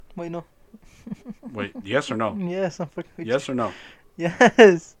Wait, no. Wait, yes or no? Yes, I'm fucking with Yes or no? you.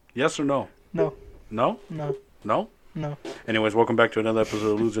 Yes. Yes or no? No. No? No. No? No. Anyways, welcome back to another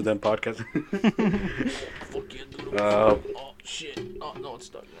episode of Loser Them Podcast. Fuck yeah, dude. Uh, Oh, shit. Oh, no, it's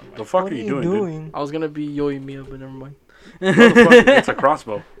stuck. Never the mind. fuck What are you doing, dude? I was gonna be Yo Mia, but never mind. What the fuck? It's a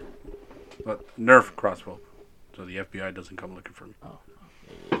crossbow. But Nerf crossbow. So the FBI doesn't come looking for me. Oh.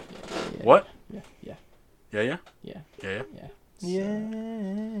 Yeah. What? Yeah. Yeah, Yeah. yeah? Yeah. Yeah, Yeah.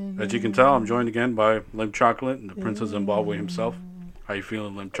 Yeah. As you can tell, I'm joined again by Limp Chocolate and the Prince of Zimbabwe himself. How you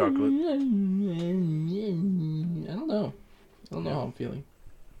feeling, Limp Chocolate? I don't know. I don't know how I'm feeling.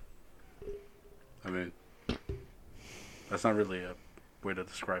 I mean, that's not really a way to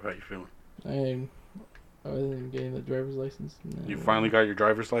describe how you're feeling. I wasn't getting the driver's license. No. You finally got your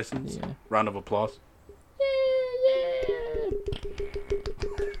driver's license? Yeah. Round of applause.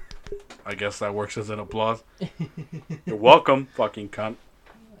 I guess that works as an applause. You're welcome, fucking cunt.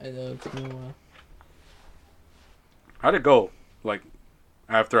 I know it's been a while. How'd it go? Like,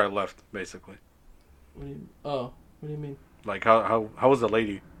 after I left, basically. What do you mean? Like, how was the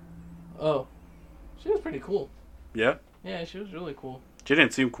lady? Oh, she was pretty cool. Yeah? Yeah, she was really cool. She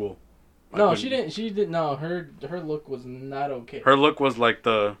didn't seem cool. No, Like, she didn't. She did. No, her look was not okay. Her look was like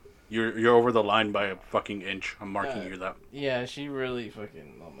you're over the line by a fucking inch. I'm marking you that. Yeah, she really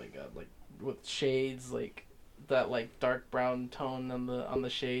fucking. Oh my god, like with shades, like that, like dark brown tone on the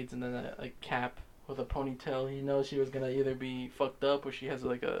shades, and then a cap with a ponytail. You know, she was gonna either be fucked up or she has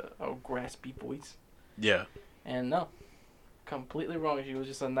like a graspy voice. Yeah. And no, completely wrong. She was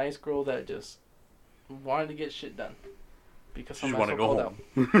just a nice girl that just wanted to get shit done because She just some wanted to asshole go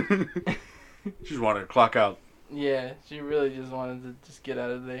called home. She just wanted to clock out. Yeah, she really just wanted to just get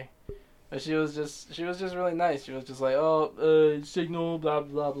out of there. But she was just really nice. She was just like, signal, blah,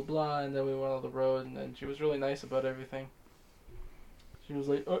 blah, blah, blah. And then we went on the road, and then she was really nice about everything. She was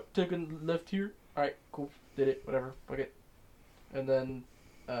like, oh, take a left here. All right, cool. Did it, whatever. Fuck it. And then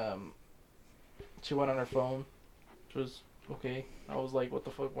she went on her phone, which was okay. I was like, what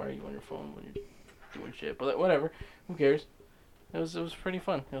the fuck? Why are you on your phone when you're doing shit? But whatever. Who cares? It was pretty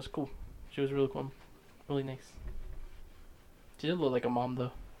fun. It was cool. She was really cool. Really nice. She did look like a mom,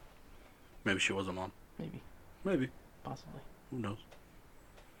 though. Maybe she was a mom. Maybe. Possibly. Who knows?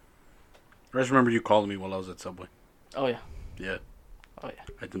 I just remember you calling me while I was at Subway. Oh, yeah. Yeah. Oh, yeah.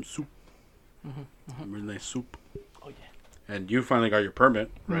 I had some soup. Really nice soup. Oh, yeah. And you finally got your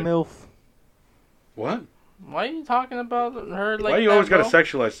permit, right? MILF. What? Why are you talking about her like Why you that, always gotta bro?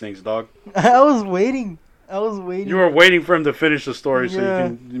 sexualize things, dog? I was waiting. You were waiting for him to finish the story so Yeah.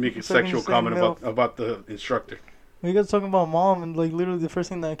 you can make a So I can sexual say comment MILF. about the instructor. We guys talking about mom, and like literally the first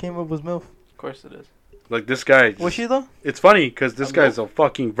thing that came up was MILF. Of course it is. Like this guy. Was she though? It's funny because this A guy's a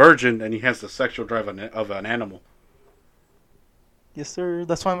fucking virgin and he has the sexual drive of an animal. Yes, sir.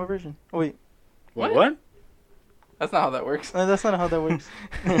 That's why I'm a virgin. Oh, wait, What? That's not how that works. that's not how that works.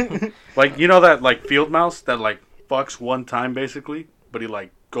 Like, you know that like field mouse that like fucks one time basically, but he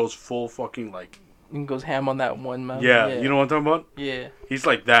like goes full fucking like. And goes ham on that one mouse. Yeah, you know what I'm talking about? Yeah, He's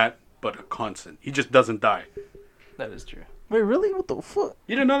like that, but a constant. He just doesn't die. that is true. Wait, really? What the fuck?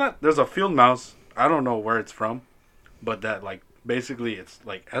 You didn't know that? There's a field mouse. I don't know where it's from, but that like basically it's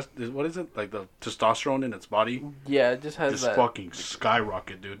like what is it? Like the testosterone in its body Yeah, it just has just that. fucking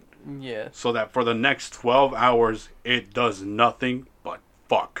skyrocket, dude. Yeah, So that for the next 12 hours, it does nothing but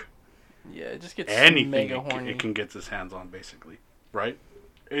fuck yeah, it just gets anything mega horny. it can get its hands on, basically, right?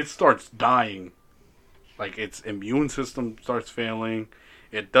 It starts dying. Like its immune system starts failing.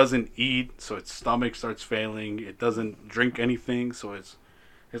 It doesn't eat, so its stomach starts failing. It doesn't drink anything, so it's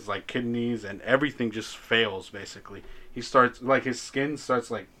like kidneys and everything just fails basically. He starts like his skin starts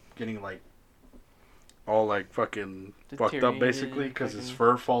like getting like all like fucking fucked up basically because his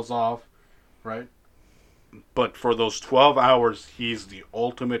fur falls off, right? But for those 12 hours, he's the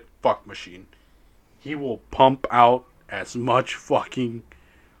ultimate fuck machine. He will pump out as much fucking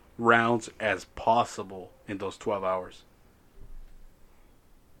rounds as possible in those 12 hours.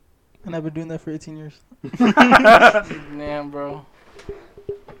 And I've been doing that for 18 years. Damn, bro.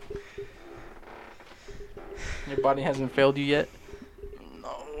 Your body hasn't failed you yet.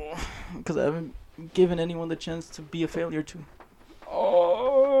 No, because I haven't given anyone the chance to be a failure too.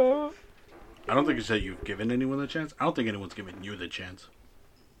 Oh. I don't think you said you've given anyone the chance. I don't think anyone's given you the chance.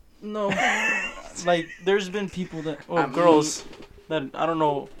 No, like there's been people that, I mean- girls that I don't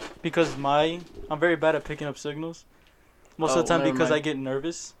know because I'm very bad at picking up signals. Most of the time never because mind. I get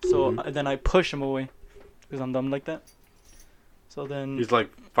nervous, so Mhm. then I push them away because I'm dumb like that. So then, He's like,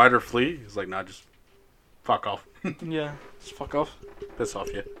 fight or flee. He's like, nah, just fuck off. yeah. Just fuck off. Piss off,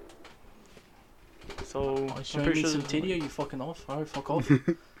 yeah. So Oh, I'm showing pretty me sure some titty? Are you fucking off? Alright, fuck off.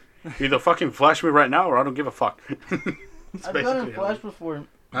 Either fucking flash me right now, or I don't give a fuck. It's I've gotten basically flash before.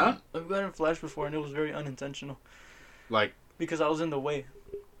 Huh? I've gotten flash before, and it was very unintentional Like, because I was in the way.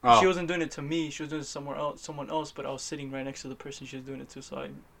 oh, She wasn't doing it to me. She was doing it to someone else. But I was sitting right next to the person she was doing it to. So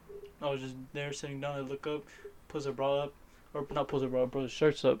I was just there sitting down. I look up, pulls her bra up, or not pulls her bra, pulls her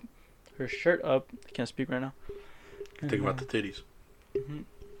shirts up, her shirt up. I can't speak right now. think about the titties.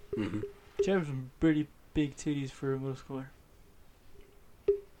 She had some pretty big titties for a middle schooler.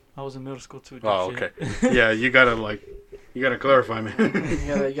 I was in middle school too. Oh, shit. okay. Yeah, you gotta clarify, man.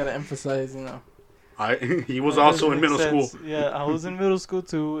 You gotta emphasize, you know. He was That also doesn't in make middle sense. school. Yeah, I was in middle school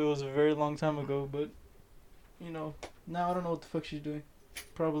too. It was a very long time ago, but you know, now I don't know what the fuck she's doing.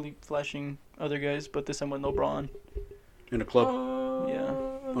 Probably flashing other guys, but this time with no bra on. In a club Yeah.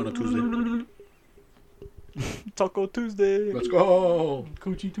 on a Tuesday. Taco Tuesday. Let's go.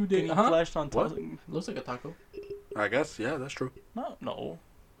 Coochie Getting Tuesday. flashed on What? taco. Looks like a taco. I guess, yeah, that's true. No.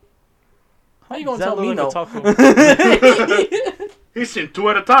 How you gonna Does that tell me no? look like a taco? He's seen 2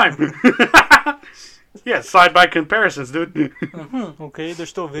 at a time. Yeah, side by comparisons, dude. Okay, there's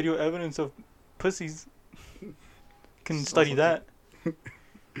still video evidence of pussies. Can So study that. I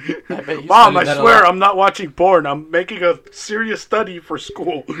bet you Mom, studied I that a swear lot. I'm not watching porn. I'm making a serious study for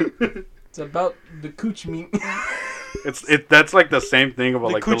school. It's about the cooch meat. That's like the same thing about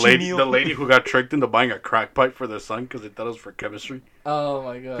The like coochie meal. the lady who got tricked into buying a crack pipe for their son because they thought it was for chemistry. Oh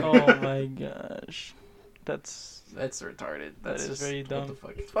my god. Oh my gosh. That's That's retarded. That That's is just, very what dumb. the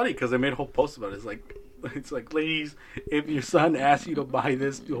fuck? It's funny because they made a whole post about it. It's like, ladies, if your son asks you to buy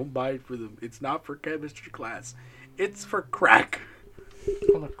this, don't buy it for them. It's not for chemistry class. It's for crack.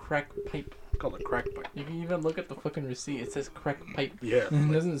 It's called a crack pipe. It's called a crack pipe. You can even look at the fucking receipt. It says crack pipe. Yeah.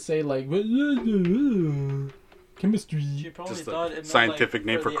 It doesn't say like chemistry. She probably Just a thought it meant scientific like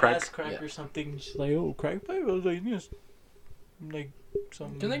name for the crack. ass crack Yeah. or something. She's like, oh, crack pipe. I was like, yes. Like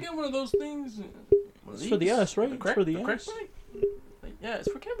some. Can I get one of those things? It's for the ass, right? The It's crack, for the crack ass. pipe? Like, yeah,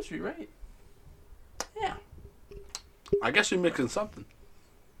 it's for chemistry, right? Yeah. I guess you're mixing something.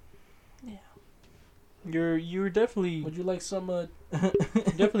 You're definitely Would you like some?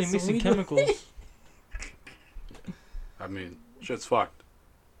 definitely some mixing weed? chemicals. I mean, shit's fucked.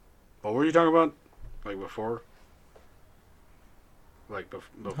 What were you talking about? Like before? Like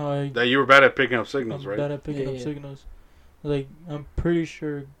I, that you were bad at picking up signals, I'm right? bad at picking Yeah, up yeah. signals. Like I'm pretty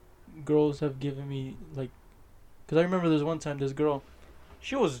sure girls have given me like, cause I remember there's one time this girl,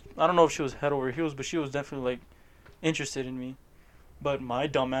 she was, I don't know if she was head over heels, but she was definitely like interested in me, but my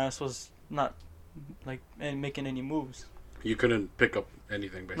dumb ass was not like making any moves. You couldn't pick up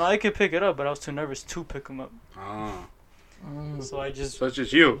anything, No, basically. I could pick it up, but I was too nervous to pick them up, Ah. so I just So it's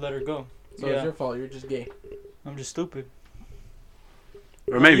just you. let her go. So Yeah. it's your fault. You're just gay. I'm just stupid.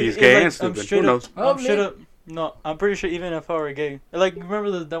 Or maybe he's gay and stupid. Who knows? Oh, I'm straight man. up. No, I'm pretty sure even if I were gay, like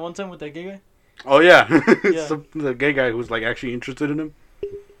remember that one time with that gay guy? Oh, yeah. Yeah. The gay guy who's like actually interested in him.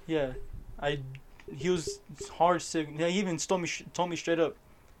 Yeah, he was hard sick. Yeah, he even told me straight up.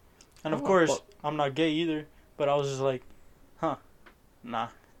 And of Oh, course, fuck. I'm not gay either. But I was just like, huh, nah.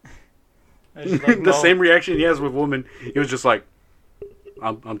 I was just like, The no. same reaction he has with women. He was just like,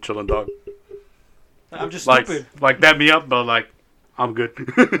 I'm chilling, dog. I'm just Like, stupid. like dap me up, but like, I'm good.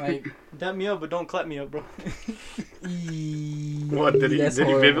 Like, Dap me up, but don't clap me up, bro. What did he? That's Did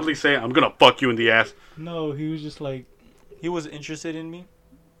he horrible. vividly say, "I'm gonna fuck you in the ass"? No, he was just like, he was interested in me.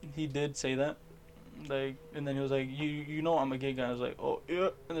 He did say that. Like, and then he was like, you know I'm a gay guy. I was like, oh yeah.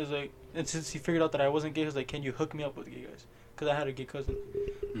 And there's like, and since he figured out that I wasn't gay, he was like, can you hook me up with gay guys? Cause I had a gay cousin.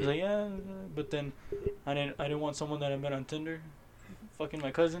 He was like, yeah, but then I didn't want someone that I met on Tinder, fucking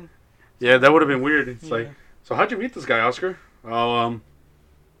my cousin. Yeah, that would have been weird. It's Yeah. like, so how'd you meet this guy, Oscar? Oh,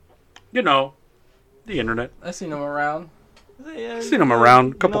 you know, the internet. I seen him around. Yeah, I've seen him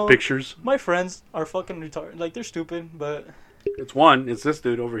around, a couple you know, pictures. My friends are fucking retarded. Like they're stupid, but It's one. It's this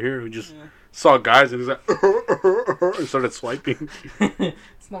dude over here who just yeah. saw guys and he's like, and started swiping.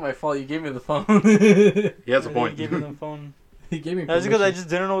 It's not my fault. You gave me the phone. He has a And then point. He gave me the phone. He gave me. That's because I permission. just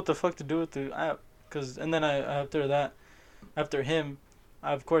didn't know what the fuck to do with the app. Cause and then after him,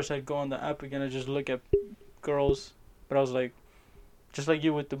 of course I'd go on the app again. I just look at girls, but I was like, just like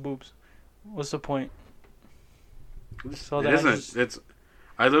you with the boobs. What's the point? So It then I isn't. just- It's.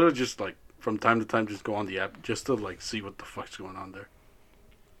 I literally just like from time to time just go on the app just to like see what the fuck's going on there.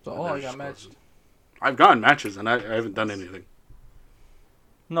 So, And oh, then I just got go- matched. I've gotten matches and I haven't done anything.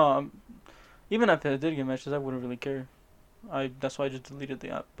 No, even if I did get matches, I wouldn't really care. That's why I just deleted the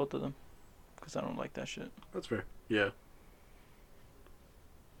app, both of them, cause I don't like that shit. That's fair. Yeah.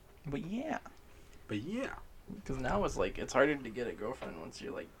 But yeah. But yeah. Because now it's like it's harder to get a girlfriend once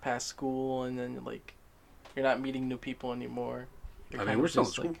you're like past school and then like you're not meeting new people anymore. You're I kind mean, we're of still in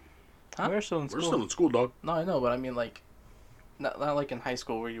just, school. like- Huh? We're still in We're school. still in school, dog. No, I know, but I mean like, not like in high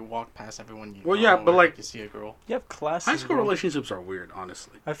school where you walk past everyone you Well, know, yeah, but or, like- you see a girl. You have classes. High school bro. relationships are weird,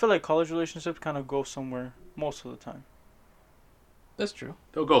 honestly. I feel like college relationships kind of go somewhere most of the time. That's true.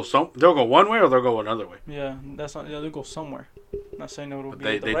 They'll go one way or they'll go another way. Yeah, that's not. Yeah, they go somewhere. Not saying it'll But be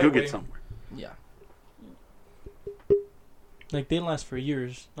they the they right do way. get somewhere. Yeah. Like they last for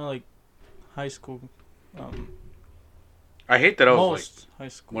years. Not like high school. I hate that I was Most high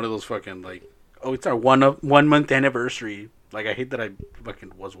like school. one of those fucking like, oh, it's our 1 month anniversary. Like I hate that I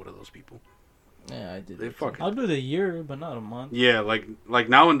fucking was one of those people. Yeah, I did. They that too. fucking I'll do the year, but not a month. yeah. Like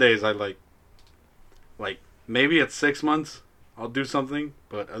nowadays I like maybe at 6 months I'll do something,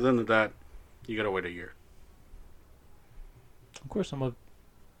 but other than that, you gotta wait a year. Of course,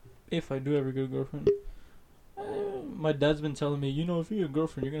 if I do ever get a girlfriend, my dad's been telling me, if you get a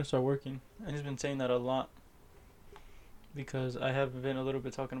girlfriend, you're gonna start working, and he's been saying that a lot. Because I have been a little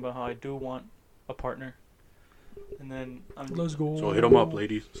bit talking about how I do want a partner, and then let's go. So hit them up,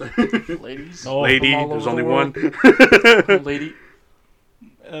 ladies. Ladies. Oh, Lady, from all there's over only the one. world. Lady.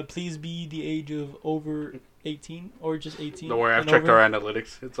 Please be the age of over 18 or just 18. Don't worry, I've and checked over. our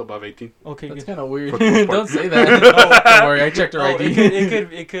analytics. It's above 18. Okay, That's good. kind of weird. For the most part. Don't say that. No, don't worry. I checked her No, ID.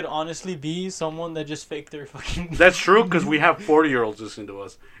 it could honestly be someone that just faked their fucking. That's true because we have 40-year-olds listening to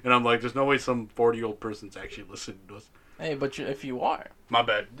us, and I'm like, there's no way some 40-year-old person's actually listening to us. Hey, but if you are, My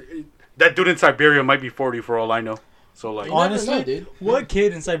bad. That dude in Siberia might be 40 for all I know. So like, You never Honestly, know, dude. what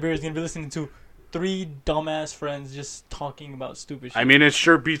kid in Siberia is gonna be listening to 3 dumbass friends just talking about stupid shit? I mean, it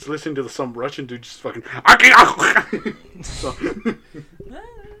sure beats listening to some Russian dude just fucking. So,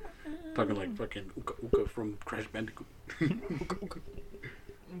 talking like fucking Uka Uka from Crash Bandicoot.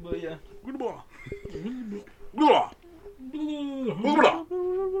 But yeah. No,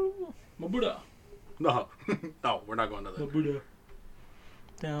 no, we're not going to that.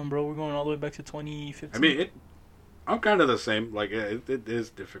 Damn, bro, we're going all the way back to 2015. I mean, I'm kind of the same. Like, it is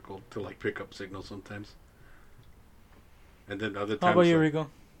difficult to like pick up signals sometimes. And then other times, how about you, like, Rico?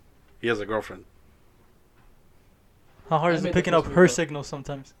 he has a girlfriend. How hard I is made it the picking up first her move, though. signals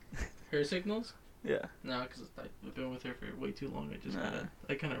sometimes? Her signals? Yeah. No, because I've been with her for way too long. Nah.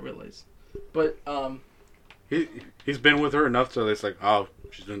 I kind of realized. But He's been with her enough so it's like, oh,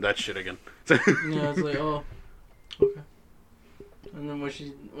 she's doing that shit again. yeah, it's like, oh, okay. And then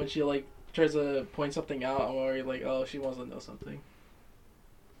when she like tries to point something out, I'm already like, oh, she wants to know something.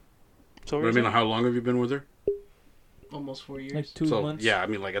 So What I mean, how long have you been with her? Almost 4 years. like 2 So months. yeah, I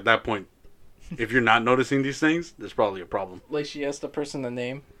mean, like at that point, if you're not noticing these things, there's probably a problem. Like she asked the person the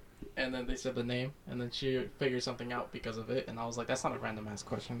name, and then they said the name, and then she figured something out because of it, and I was like, that's not a random ass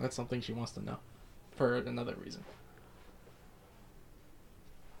question. That's something she wants to know, for another reason.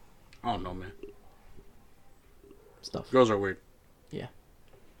 I don't know, man. Stuff. Girls are weird.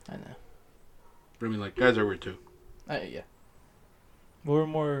 I know. I mean, like guys are weird too. Yeah. We're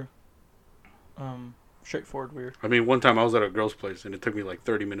more straightforward weird. I mean, one time I was at a girl's place and it took me like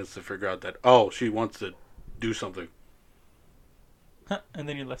 30 minutes to figure out that, oh, she wants to do something. And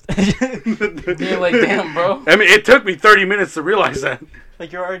then you left. You're like, damn, bro. I mean, it took me 30 minutes to realize that.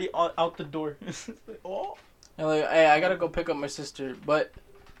 Like you're already out the door. Like, oh. And like, hey, I gotta go pick up my sister, but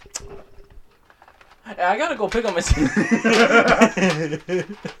hey, I gotta go pick up my sister.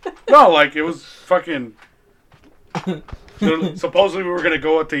 No, like it was fucking. Supposedly we were gonna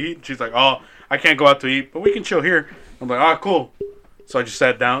go out to eat. And she's like, "Oh, I can't go out to eat, but we can chill here." I'm like, "Ah, cool." So I just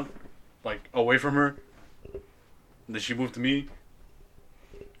sat down, like away from her. And then she moved to me,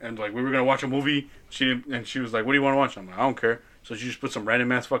 and like we were gonna watch a movie. She was like, "What do you want to watch?" I'm like, "I don't care." So she just put some random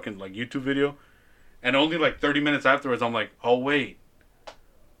ass fucking like YouTube video, and only like 30 minutes afterwards, I'm like, "Oh wait."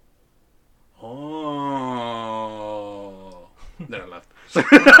 Oh. Then I left.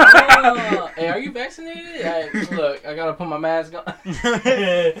 Hey, are you vaccinated? Look, I gotta put my mask on.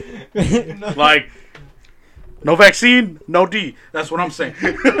 Like, no vaccine, no D. That's what I'm saying.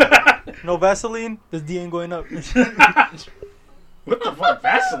 No Vaseline, this D ain't going up. What the fuck,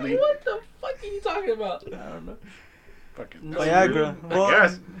 Vaseline? What the fuck are you talking about? I don't know. Fucking Viagra. I Well,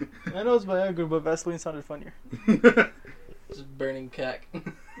 guess. I know it's Viagra, but Vaseline sounded funnier. Just burning cack.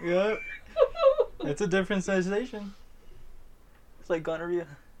 Yeah. It's a different sensation. It's like gonorrhea.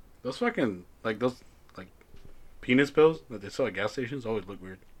 Those fucking, like, those, like, penis pills that they sell at gas stations always look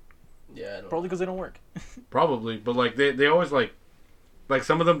weird. Yeah, I don't Probably because they don't work. Probably, but, like, they always, like,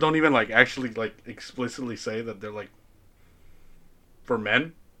 some of them don't even, like, actually, like, explicitly say that they're, like, for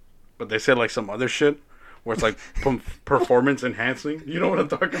men. But they say, like, some other shit. where it's like performance enhancing. You know what I'm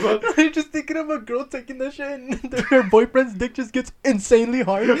talking about? You're just thinking of a girl taking that shit and her boyfriend's dick just gets insanely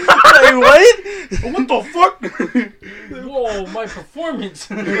hard. Like, what? What the fuck? Whoa, my performance.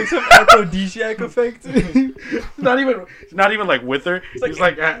 It's an aphrodisiac effect. Not even like with her. He's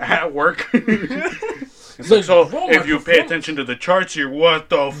like at work. It's like, like, so bro, if my you pay attention to the charts here, what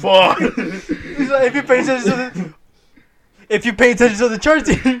the fuck? He's like, if you pay attention to the charts,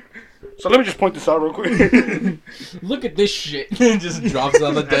 So let me just point this out real quick. Look at this shit. Just drops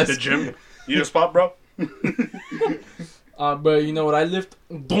on the At the desk. gym. You need a spot, bro? Bro, you know what I lift?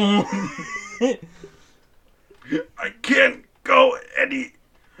 Boom. I can't go any.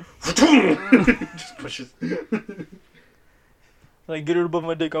 Just pushes. like, get it above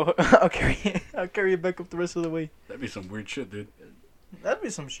my dick. I'll carry it. I'll carry it back up the rest of the way. That'd be some weird shit, dude. That'd be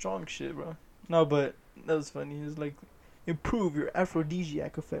some strong shit, bro. No, but that was funny. It's like, improve your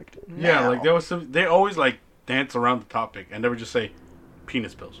aphrodisiac effect. Yeah, Now. like there was some. They always like dance around the topic and never just say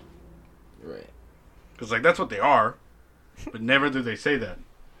penis pills. Right. Because like that's what they are, but never do they say that.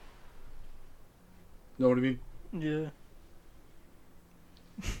 Know what I mean? Yeah.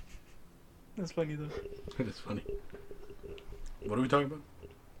 That's funny though. It is funny. What are we talking about?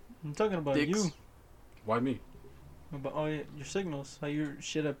 I'm talking about Dicks. you. Why me? About your signals. How you're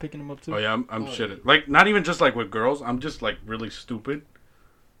shit at picking them up too. Oh yeah, I'm Oh, shit. Like not even just like with girls. I'm just like really stupid.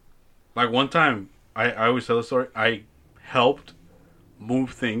 Like one time, I always tell the story. I helped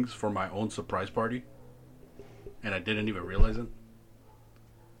move things for my own surprise party, and I didn't even realize it.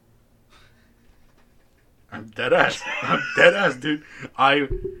 I'm dead ass. I'm dead ass, dude. I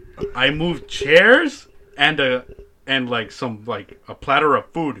moved chairs and like some like a platter of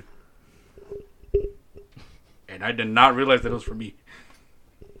food, and I did not realize that it was for me.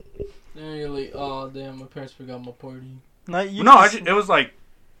 Then you're like, oh damn, my parents forgot my party. Not you. No, it was like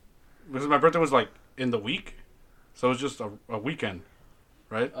because my birthday was like in the week, so it was just a weekend,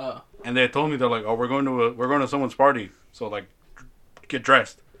 right? And they told me they're like, oh, we're going to someone's party, so like get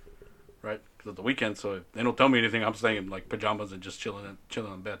dressed, right? Because of the weekend, so they don't tell me anything. I'm staying in like pajamas and just chilling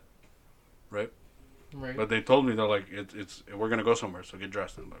in bed, right? Right. But they told me they're like, it's we're gonna go somewhere, so get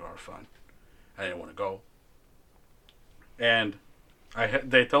dressed. And I'm like, all right, fine. I didn't want to go, and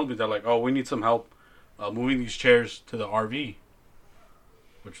they told me they're like, oh, we need some help moving these chairs to the RV,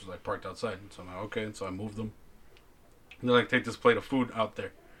 which was like parked outside. And so I'm like, okay. And so I moved them. And they're like, take this plate of food out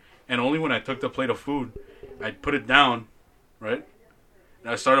there. And only when I took the plate of food, I put it down, right? And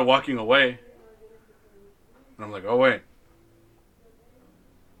I started walking away. And I'm like, oh wait,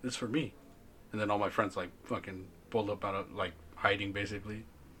 this is for me. And then all my friends like fucking pulled up out of like hiding basically.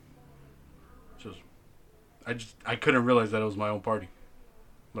 Just, I couldn't realize that it was my own party,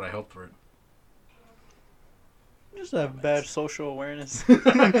 but I helped for it. You just have bad social awareness.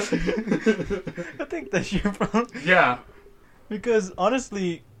 I think that's your problem. Yeah. Because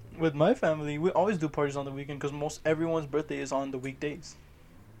honestly, with my family, we always do parties on the weekend because most everyone's birthday is on the weekdays.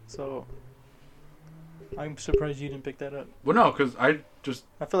 So I'm surprised you didn't pick that up. Well, no, because I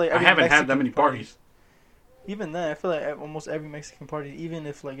feel like I every haven't had Mexican that many parties. Even then, I feel like almost every Mexican party, even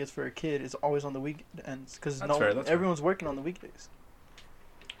if like it's for a kid, is always on the weekends because That's fair, that's fair. everyone's working on the weekdays.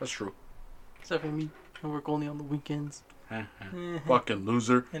 That's true. Except for me, I work only on the weekends. Fucking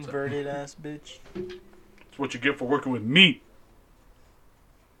loser. Inverted ass bitch. That's what you get for working with me.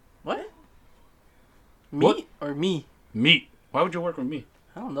 What? Me What? or me? Meat. Why would you work with me?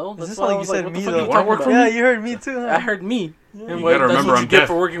 I don't know. Is That's this why like I you was said what me the fuck though? are you talking work about? for Yeah, me? you heard me too. Huh? I heard me. Yeah. And You what, gotta that's remember what you I'm get deaf.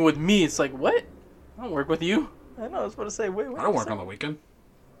 for working with me. It's like, what? I don't work with you. I know. I was about to say, wait. I don't work on the weekend.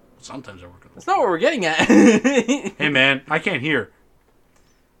 Sometimes I work on the That's not what we're getting at. weekend. Hey man, I can't hear.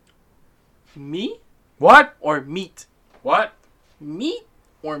 Me What? or meat? What? Meat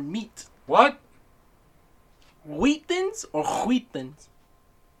or meat? What? Wheatons or wheatons?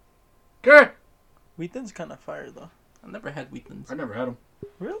 Okay. Wheaton's kind of fire though. I never had wheatons. I never had them.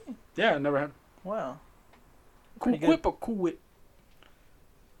 Really? Yeah, I never had 'em. Wow. Cool Pretty good. whip or cool whip?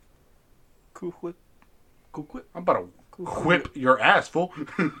 Cool whip. Cool whip. I'm about Cool to whip your ass, fool.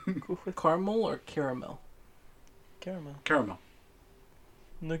 Cool whip. Caramel or caramel? Caramel. Caramel.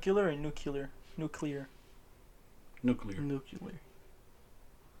 Nuclear or nuclear? Nuclear. Nuclear. Nuclear.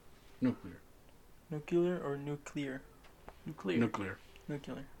 Nuclear. Nuclear or nuclear? Nuclear. Nuclear.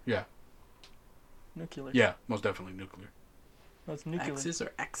 Nuclear. Yeah. Nuclear. Yeah, most definitely nuclear. That's nuclear. Axis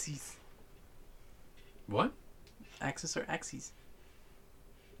or axes? What? Axis or axes?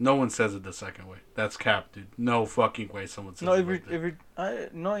 No one says it the second way. That's cap, dude. No fucking way someone says No, it like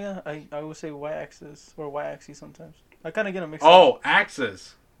that. I would say y-axis or y-axis sometimes. I kind of get a mix. Oh,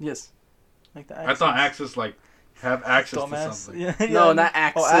 axis. Yes. Like the I thought axis like have access to Dumbass. something. Yeah, No, yeah. not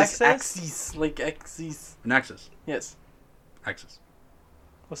access. Oh, access? Axis. Like axis. An axis. Yes. Axis.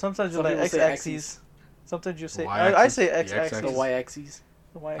 Well, sometimes Some you're like people say x-axis. Sometimes you say Y-axis, I say the x-axis. The y-axis.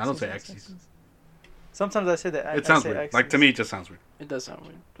 The y-axis. I don't say and axis. x-axis. Sometimes I say that. It sounds I say weird. axis. Like to me, it just sounds weird. It does sound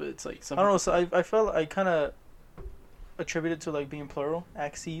weird, but it's like I some. don't know. So I felt I kind of attribute it to like being plural.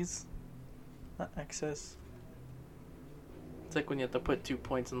 Axes, not access. It's like when you have to put 2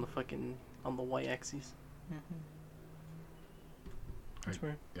 points on the y-axis. Mm-hmm. That's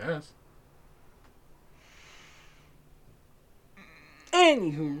weird. Yes.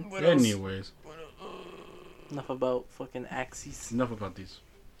 Anywho, Anyways, enough about fucking axes. enough about these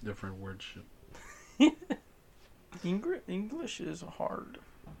different word shit. English is hard.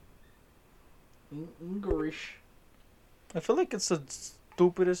 English. I feel like it's the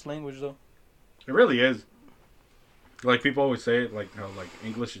stupidest language though. It really is. Like people always say it, like how like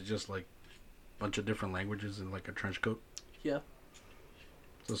English is just like a bunch of different languages in like a trench coat. Yeah.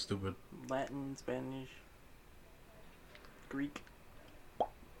 So stupid. Latin, Spanish, Greek,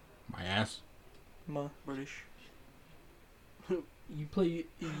 My ass. British. You play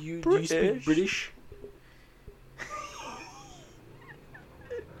you British. Do you speak British?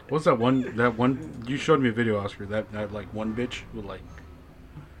 What's that one? That one you showed me a video, Oscar. That like one bitch with like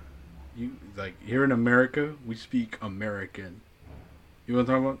you like here in America we speak American. You want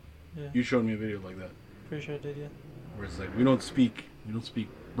to talk about? Yeah. You showed me a video like that Pretty sure I did, yeah. where it's like we don't speak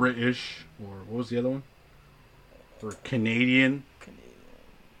British or what was the other one? Or Canadian.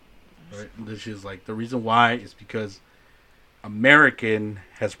 Right. This is like the reason why is because American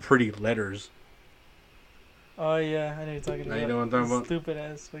has pretty letters. Oh yeah, I know you're talking Now about. you know what I'm talking about? Stupid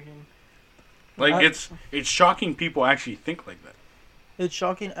ass fucking. Like I- it's shocking people actually think like that. It's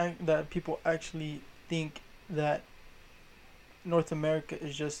shocking that people actually think that North America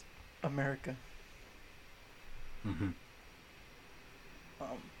is just America. Mm-hmm. I'm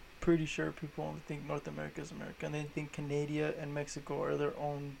pretty sure people only think North America is America, and they think Canada and Mexico are their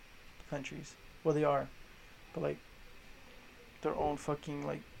own countries. Well, they are, but like their own fucking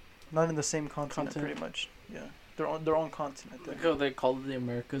like not in the same continent. Pretty much. Yeah, their own continent. Like how they call it the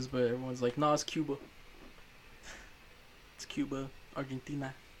Americas, but everyone's like, no, it's Cuba. It's Cuba,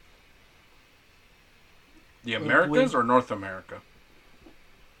 Argentina. The Americas or North America?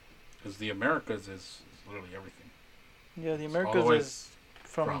 Because the Americas is literally everything. Yeah, the It's all the Americas way is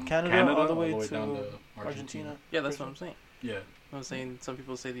from Canada all the way to down to Argentina. Yeah, that's what I'm saying. Yeah. I'm saying some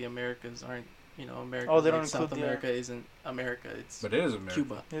people say the Americas aren't, America. Oh, they like don't South include the- America isn't America. It's But it is America.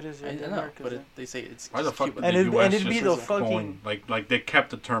 Cuba. It is. I Yeah, the know, Americas, but yeah. they say it's Why the just fuck Cuba. did And the it'd- US and it'd be just the fucking- coin, like they kept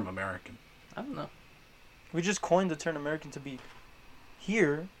the term American? I don't know. We just coined the term American to be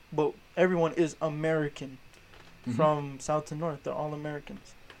here, but everyone is American Mhm. from south to north. They're all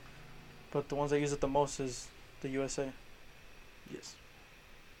Americans. But the ones that use it the most is the USA. Yes.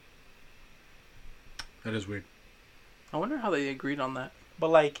 That is weird. I wonder how they agreed on that. But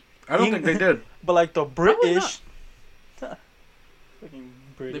like, I don't think they did. but like the Probably British, fucking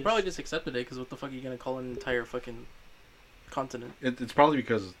British. They probably just accepted it because what the fuck are you gonna call an entire fucking continent? It's probably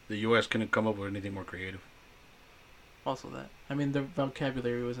because the US couldn't come up with anything more creative. Also that. I mean, their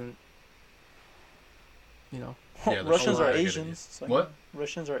vocabulary wasn't. Yeah, there's Russians a lot are I get it. Asians. So What?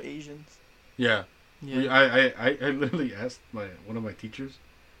 Russians are Asians. Yeah. Yeah. I literally asked one of my teachers,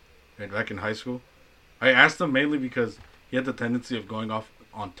 back in high school. I asked him mainly because he had the tendency of going off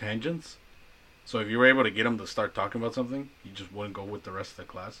on tangents. So if you were able to get him to start talking about something, he just wouldn't go with the rest of the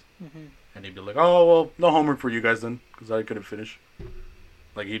class. Mm-hmm. And he'd be like, oh, well, no homework for you guys then, because I couldn't finish.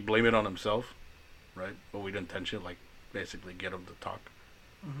 Like, he'd blame it on himself, right? But we'd intentionally, like, basically get him to talk.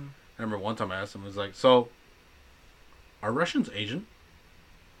 Mm-hmm. I remember one time I asked him, I was like, so, are Russians Asian?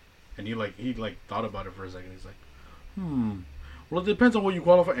 And he thought about it for a second. He's like, well, it depends on what you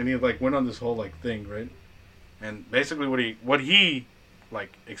qualify. And he, like, went on this whole, like, thing, right? And basically what he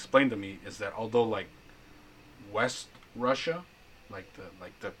like, explained to me is that although, like, West Russia, like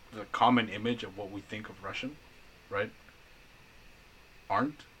the common image of what we think of Russian, right,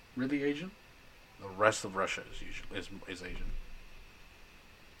 aren't really Asian. The rest of Russia is Asian.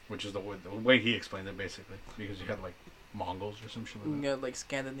 Which is the way he explained it, basically. Because you had, like, Mongols or some shit You like that. got like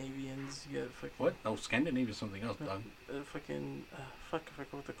Scandinavians. You got fucking. What? No, Scandinavia is something else, dog. Fucking. Fuck, I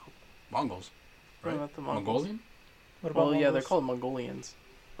forgot what they're called. Mongols. No, Right? not the Mongols. Mongolian? What about Well, yeah, they're Mongols? called Mongolians,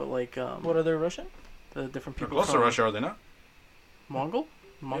 but like What are they Russian? the different They're people. close to from Russia, are they not? Mongol.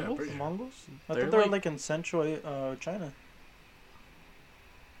 Mongols. pretty The sure. Mongols? I They're thought they were like- like in central China.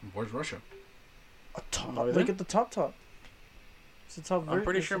 Where's Russia? Are Look they? at the top. It's the top. I'm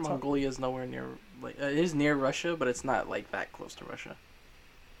pretty it's sure the top. Mongolia is nowhere near. Like it is near Russia, but it's not like that close to Russia.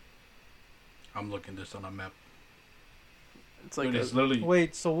 I'm looking this on a map. It's like Dude, a, it's literally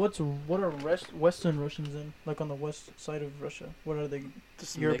Wait, so what are Western Russians in? Like on the west side of Russia? What are they?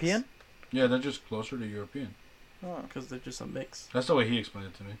 just a European? yeah, they're just closer to European. Oh. because they're just a mix. That's the way he explained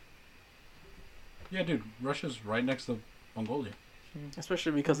it to me. Yeah, dude, Russia's right next to Mongolia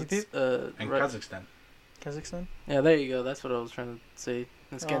Especially because it's and Ru- Kazakhstan. Kazakhstan? Yeah, there you go. That's what I was trying to say.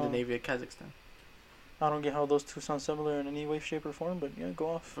 In Scandinavia, Kazakhstan. I don't get how those two sound similar in any way, shape, or form, but yeah, go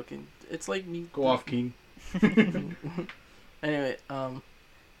off. Fucking, it's like me. Go off, King. Anyway,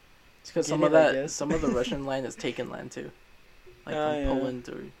 it's because some Get of it, I that, guess. some of the Russian land is taken land too, like from Yeah. Poland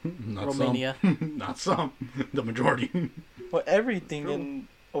or Not Romania. some. Not some. The majority. Well, everything True. in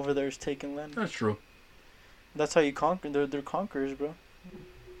over there is taken land. That's true. That's how you conquer. They're conquerors, bro.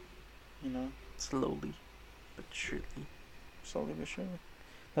 You know, Slowly, but surely. slowly but surely.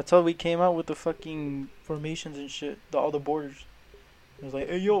 That's how we came out with the fucking formations and shit. All the borders. It was like,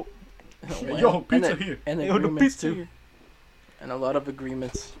 hey yo, Hey, yo, pizza here. And hey, yo, the agreements pizza too, here. and a lot of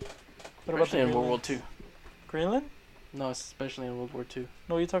agreements. What about the Especially in World War Greenland? II. Greenland? No, especially in World War II.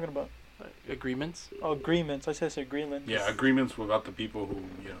 No, what are you talking about? Agreements. Oh, agreements. I said Greenland. Yeah, agreements without the people who,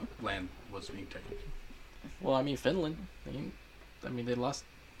 land was being taken. Well, I mean Finland. They lost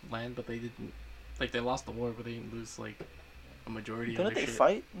land, but they didn't. Like they lost the war, but they didn't lose like a majority Didn't of their they shit.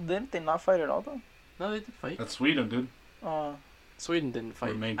 fight? Didn't they not fight at all though? No, they did fight. That's Sweden, dude. Sweden didn't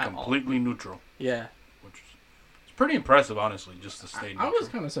fight. Remained at all. completely neutral, Yeah. which is it's pretty impressive, honestly, just to stay I neutral. was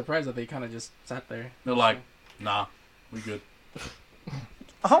kind of surprised that they kind of just sat there. They're like, nah, we good.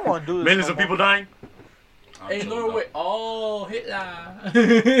 I don't want to do this. Millions no of more. people dying. I'm Hey, chilling, Norway! dog. Oh,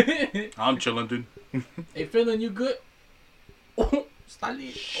 Hitler! I'm chilling, dude. Hey, Finland, you good? Oh,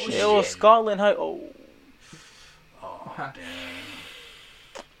 Stalin! Oh, Hey, yo, shit. Scotland, hi. Oh, Oh, Huh.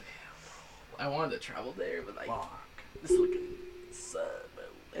 damn. I wanted to travel there, but like, Fuck. this looking sad.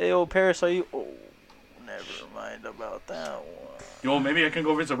 hey, yo, Paris, are you? Oh, never mind about that one. Yo, maybe I can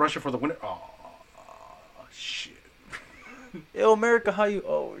go visit Russia for the winter. Oh, shit. Yo, America, how you?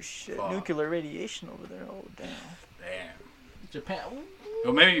 Oh shit, Fuck. nuclear radiation over there. Oh damn. Damn. Japan.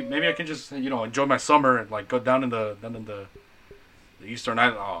 Yo, maybe I can just enjoy my summer and like go down in the eastern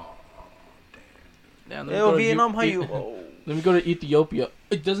island. Oh, Yeah, Yo, Vietnam, how you? Oh. Let me go to Ethiopia.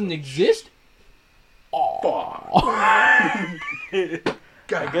 It doesn't exist? fuck.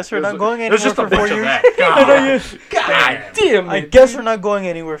 I guess we're not going anywhere There's just a for 4 bunch of years. that. God Damn. damn I it. guess we're not going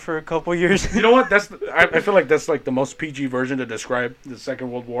anywhere for a couple years. You know what? I feel like that's like the most PG version to describe the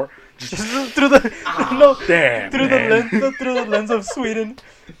Second World War. Just through the no, Damn, through man. through the lens of Sweden.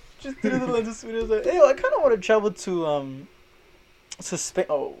 Just through the lens of Sweden. I was like, hey, I kind of want to travel to Spain.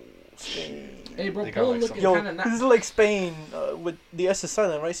 Oh, Spain. Hey, bro, They got, Poland like, looking Yo, kind of this nice. is like Spain with the S is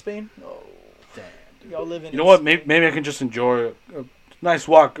silent, right? Spain. Oh, Damn. y'all live in. You know what? Maybe I can just enjoy a nice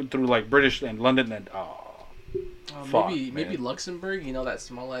walk through like British and London and fuck, maybe man. Luxembourg. You know that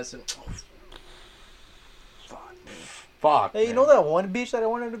small ass. fuck. Hey, you man. know that one beach that I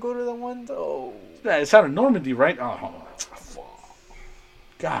wanted to go to? That one. Oh, Yeah, it's out of Normandy, right? Oh, fuck.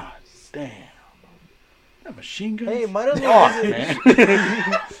 God damn. That machine guns. hey, might as well Fuck, visit.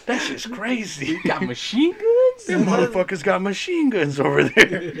 man. That shit's crazy. Got machine guns. Them motherfuckers got machine guns over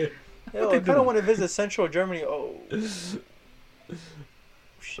there. Yo, they I kind doing? of want to visit Central Germany. Oh,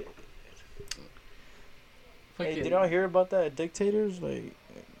 shit. Hey, did y'all hear about that? Dictators, like.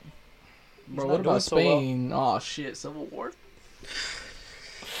 Bro, not what doing about so well. Spain? Oh shit, Civil War.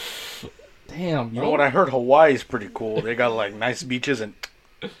 Damn, You know what? I heard Hawaii's pretty cool. They got like nice beaches and.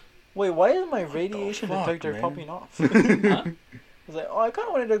 Wait, why is my radiation fuck, detector man? popping off? Huh? I was like, oh, I kind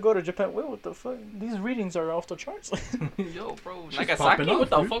of wanted to go to Japan. Wait, what the fuck? These readings are off the charts. Yo, bro, She's Nagasaki. popping What off,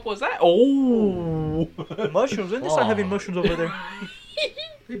 the dude. fuck was that? Oh, mushrooms. When they start having mushrooms over there?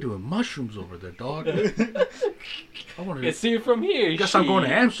 They doing mushrooms over there, dog. I want can see it from here. Guess I'm going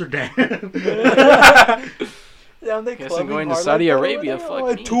to Amsterdam. Yeah, they Guess I'm clubbing going to hard Saudi like that over Arabia, there? fuck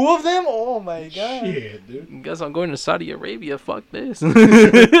Oh, me. 2 of them? Oh my god. Shit, dude. Guess I'm going to Saudi Arabia. Fuck this.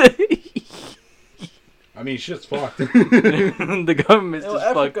 I mean, shit's fucked. The government's Yo, just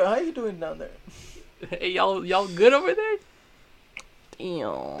Africa, how you doing down there? fucked. Hey, y'all good over there?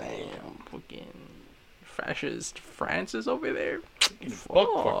 Damn. Fucking fascist France is over there. Fuck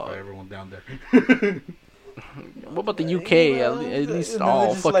by everyone down there. What about the UK? Yeah, At least and then all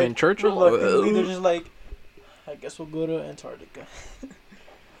they're just fucking like, Churchill. reluctantly, they're just like, I guess we'll go to Antarctica. You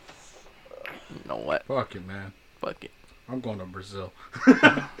know what? Fuck it, man. Fuck it. I'm going to Brazil.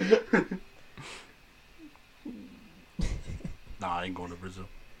 Nah, I ain't going to Brazil.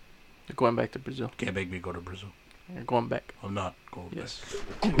 You're going back to Brazil. Can't make me go to Brazil. You're going back. I'm not going Yes.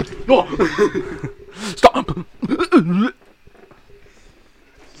 back. Oh! Stop.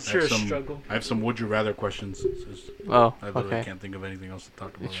 I Sure, some, struggle. I have some would you rather questions. It's just- Oh, I literally okay. can't think of anything else to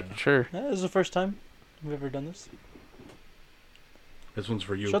talk about right now. Sure. Yeah, this is the first time we've ever done this. This one's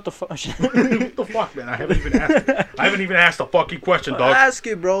for you. Shut the fuck. What the fuck, man? I haven't even asked a fucking question, dog. Ask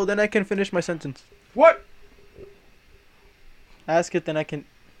it, bro. Then I can finish my sentence. What? Ask it, then I can.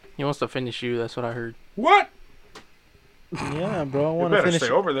 He wants to finish you. That's what I heard. What? Yeah, bro. I You want to better finish stay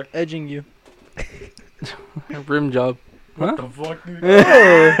over there. edging you. Rim job. What the fuck, dude?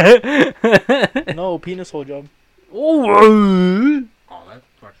 No, penis hole job. Oh. Oh, that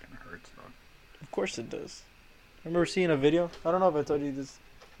fucking hurts, dog. Of course it does. I remember seeing a video. I don't know if I told you this.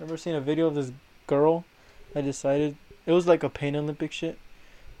 I remember seeing a video of this girl. I decided it was like a Pain Olympic shit.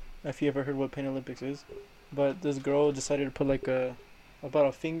 If you ever heard what Pain Olympics is, but this girl decided to put like about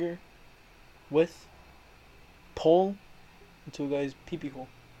a finger width pole into a guy's pee-pee hole.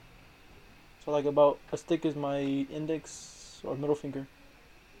 So like about as thick as my index or middle finger.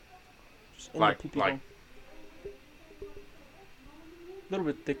 Just in Like- the pee-pee like- hole. A little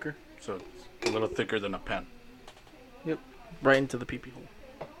bit thicker. So it's a little thicker than a pen. Right into the pee-pee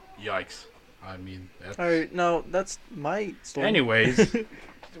hole. Yikes. I mean, that's... All right, now that's my story. Anyways,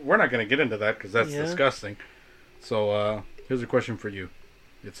 we're not going to get into that because that's Yeah. disgusting. So, here's a question for you.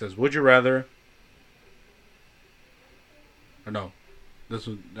 It says, would you rather... Or no. This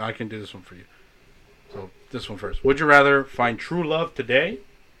one, I can do this one for you. So, this one first. Would you rather find true love today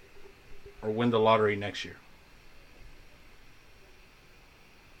or win the lottery next year?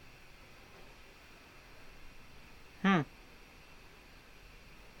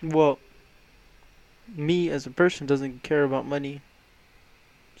 Well, me as a person doesn't care about money,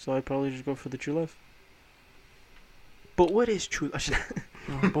 so I probably just go for the true love. But what is true love?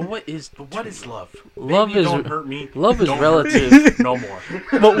 But what is love? love? Baby, Is don't hurt me. love is Don't hurt me. relative. No more.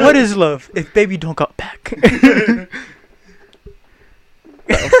 But what is love if baby don't got back?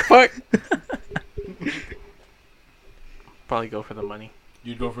 Fuck. Probably go for the money.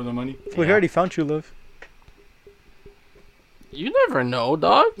 You'd go for the money? We already found true love. You never know,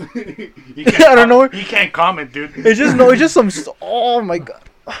 dog. He can't I don't know. He can't comment, dude. It's just no. It's just some. Oh my god.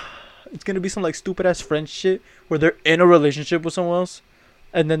 It's gonna be some like stupid ass French shit where they're in a relationship with someone else,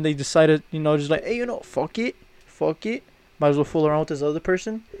 and then they decided, just like, hey, fuck it, might as well fool around with this other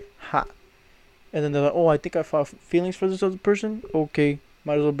person, ha. And then they're like, oh, I think I found feelings for this other person. Okay,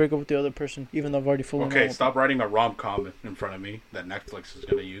 might as well break up with the other person, even though I've already fooled around. Okay, with stop writing a rom-com in front of me that Netflix is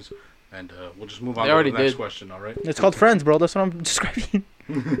going to use. And we'll just move on They to already the next did. question, all right? It's called Friends, bro. That's what I'm describing.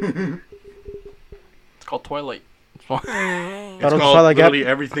 It's called Twilight. It's Battle of the called Twilight Gap. literally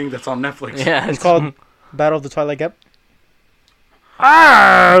everything that's on Netflix. Yeah, It's called Battle of the Twilight Gap.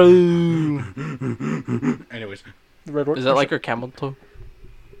 Anyways, The Red War. Is that like her camel toe?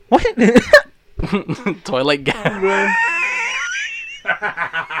 what? Twilight Gap.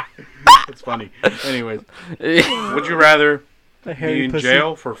 it's funny. Anyways, would you rather A be hairy in pussy.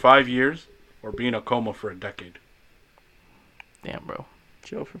 jail for 5 years or be in a coma for a decade? Damn, bro.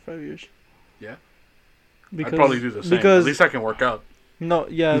 Jail for 5 years. Yeah. Because, I'd probably do the same. Because At least I can work out. no,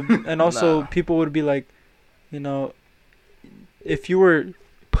 yeah, and also Nah. people would be like, if you were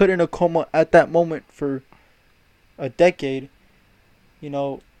put in a coma at that moment for a decade,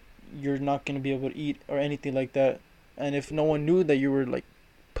 you're not gonna be able to eat or anything like that. And if no one knew that you were like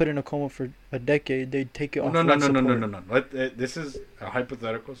put in a coma for a decade, they'd take it off. No. life support. This is a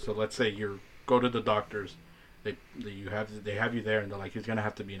hypothetical. So let's say you go to the doctors. They have you there, and they're like, he's gonna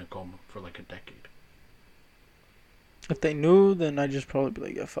have to be in a coma for like a decade. If they knew, then I'd just probably be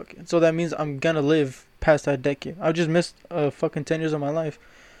like, yeah, fuck it. So that means I'm gonna live past that decade. I just missed fucking 10 years of my life.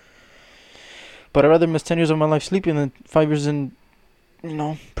 But I'd rather miss 10 years of my life sleeping than 5 years in,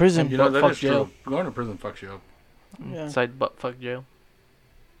 prison. You know, Butt that fuck is jail. true. Going to prison fucks you up. Yeah. Side butt fuck jail.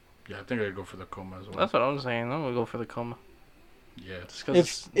 Yeah, I think I'd go for the coma as well. That's what I'm saying. I'm gonna go for the coma. Yeah. Just 'cause If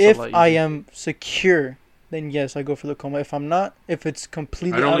it's a if lot I easier. am secure, then yes, I go for the coma. If I'm not, if it's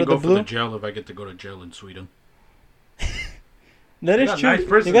completely I'd out only of the go for blue, the jail if I get to go to jail in Sweden. that They is got true. nice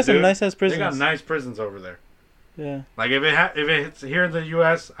prisons, they got some dude. nice ass prisons. They got nice prisons over there. Yeah. Like if it's here in the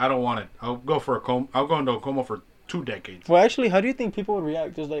U.S., I don't want it. I'll go for a coma. I'll go into a coma for 2 decades. Well, actually, how do you think people would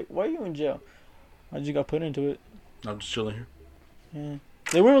react? Just like, why are you in jail? I just got put into it. I'm just chilling here. Yeah.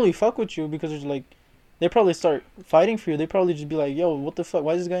 They wouldn't really fuck with you because it's like, they probably start fighting for you. They probably just be like, yo, what the fuck?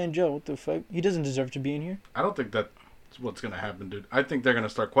 Why is this guy in jail? What the fuck? He doesn't deserve to be in here. I don't think that's what's gonna happen, dude. I think they're gonna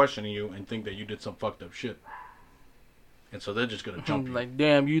start questioning you and think that you did some fucked up shit, and so they're just gonna jump you. Like,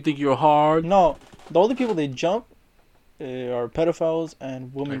 damn, you think you're hard? No, the only people they jump are pedophiles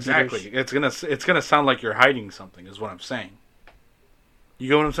and women Exactly. beaters. It's gonna sound like you're hiding something. Is what I'm saying. You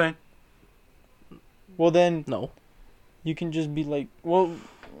get what I'm saying? Well, then No. you can just be like, well,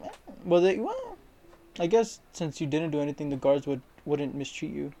 Well, I guess since you didn't do anything, the guards wouldn't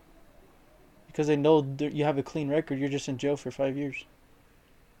mistreat you. Because they know you have a clean record. You're just in jail for 5 years.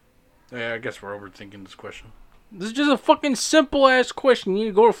 Yeah, I guess we're overthinking this question. This is just a fucking simple ass question. You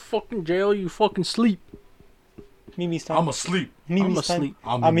need to go to fucking jail. You fucking sleep. Mimi's time. I'm asleep. Mimi's time. asleep.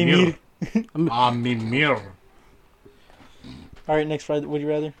 I'm Mimir. Mimir. All right, next Friday. Would you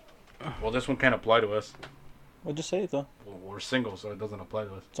rather? Well, this one can't apply to us. Well, just say it though. Well, we're single, so it doesn't apply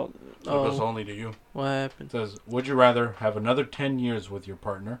to us. It's all, It goes Oh, only to you. what happened? It says, would you rather have another 10 years with your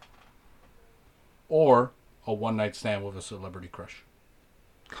partner or a one-night stand with a celebrity crush?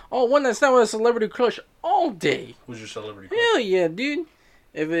 Oh, one that's not with a celebrity crush all day. Who's your celebrity crush? Hell yeah, dude.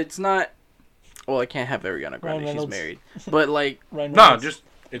 If it's not, well, I can't have Ariana Grande. She's Reynolds. married. But like, Ryan No, Reynolds. just...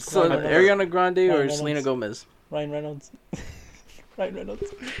 It's so not- Ariana Grande or Reynolds. Selena Gomez. Ryan Reynolds. Ryan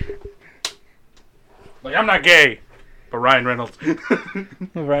Reynolds. Like, I'm not gay, but Ryan Reynolds.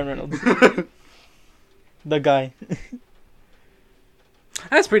 Ryan Reynolds. The guy.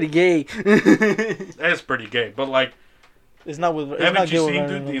 That's pretty gay. That's pretty gay, but like, It's not with. It's haven't not you gay with seen, Ryan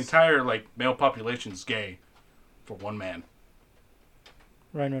dude? The Reynolds. entire, like, male population's gay for one man.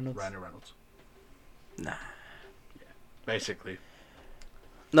 Ryan Reynolds. Ryan Reynolds. Nah. Basically.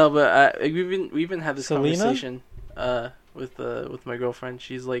 No, but we even had this Selena? conversation with my girlfriend.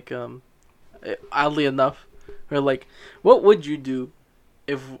 She's like, oddly enough, we're like, what would you do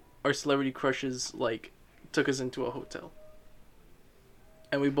if our celebrity crushes like took us into a hotel?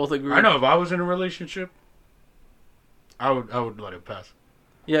 And we both agreed. I know, if I was in a relationship, I would let it pass.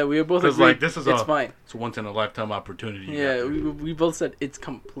 Yeah, we both Because, agreed. like, this is it's a fine. It's a once-in-a-lifetime opportunity. you Yeah, got there. we both said it's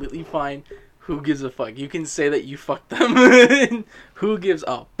completely fine. Who gives a fuck? You can say that you fucked them. Who gives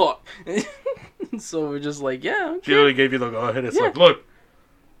a fuck? So we're just like, yeah, She okay. literally gave you the go-ahead. It's Yeah. like, look,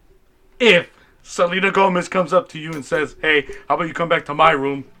 if Selena Gomez comes up to you and says, hey, how about you come back to my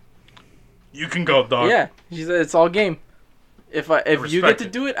room? You can go, dog. Yeah, she said it's all game. If you get respect to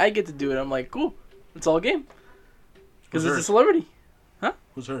it. do it, I get to do it. I'm like, cool. It's all game. Because Who's it's a hers? celebrity.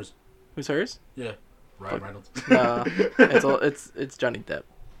 Who's hers? Who's hers? Yeah. Ryan Reynolds. No, it's Johnny Depp.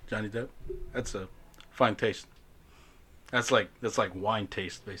 Johnny Depp. That's a fine taste. That's like wine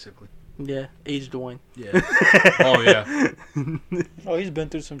taste, basically. Yeah, aged wine. Yeah. Oh yeah. Oh, he's been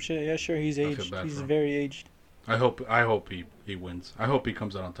through some shit. Yeah, sure, he's I feel aged. bad He's for him. very aged. I hope he wins. I hope he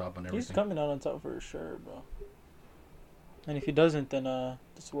comes out on top on He's everything. coming out on top for sure, bro. And if he doesn't, then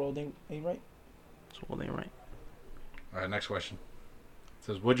this world ain't right. That's what they right. All right, next question. It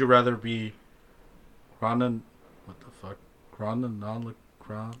says, would you rather be what the fuck?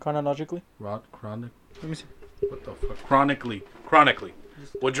 Chronologically. Chronic. Let me see. What the fuck? Chronically.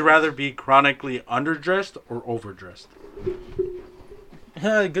 Would you rather be chronically underdressed or overdressed?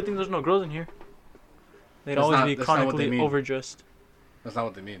 Good thing there's no girls in here. They'd That's always not- be that's not what they chronically mean. overdressed. That's not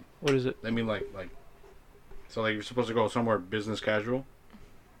what they mean. What is it? They mean like so like you're supposed to go somewhere business casual,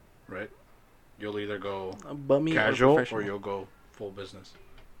 right? You'll either go A bummy casual or or professional. you'll go full business.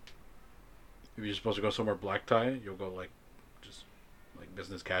 If you're supposed to go somewhere black tie, you'll go like just like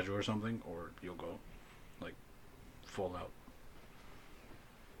business casual or something, or you'll go like full out.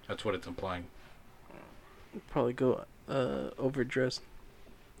 That's what it's implying. Probably go overdressed.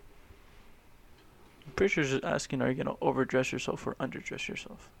 I'm pretty sure it's just asking, are you gonna overdress yourself or underdress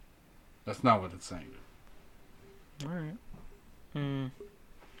yourself? That's not what it's saying. All right. Hmm.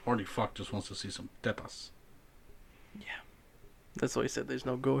 Horny fuck just wants to see some tetas. That's why I said there's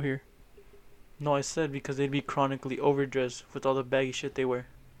no go here. No, I said because they'd be chronically overdressed with all the baggy shit they wear.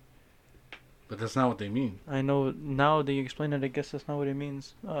 But that's not what they mean. I know now that you explain it. I guess that's not what it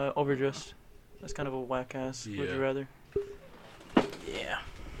means. Overdressed. That's kind of a whack ass. Would Yeah. you rather? Yeah.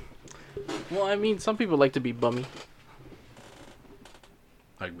 Well, I mean, some people like to be bummy.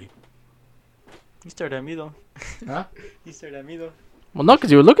 Like me. You stared at me though. Huh? You stared at me though. Well, no, because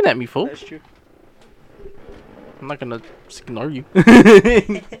you were looking at me, fool. That's true. I'm not gonna just ignore you.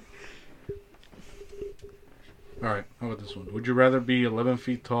 Alright, how about this one? Would you rather be 11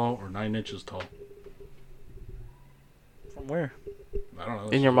 feet tall or 9 inches tall? From where? I don't know.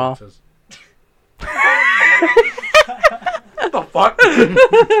 In your mouth. What the fuck?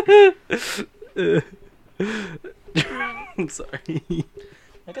 I'm sorry.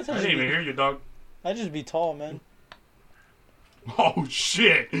 I guess I didn't even hear you, dog. I'd just be tall, man. Oh,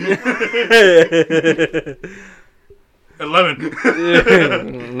 shit. 11.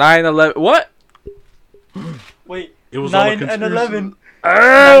 9/11. What? Wait, It was all a 9 and conspiracy. 11.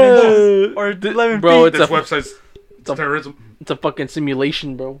 Oh, Or 11 bro, feet. it's This a website's a- terrorism. it's a fucking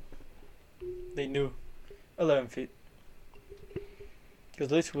simulation, bro. They knew. 11 feet.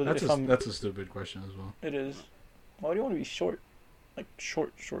 Because at least with That's a stupid question as well. it is. Why do you want to be short? Like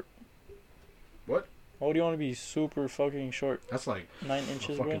short. What? Why would you want to be super fucking short? That's like 9 a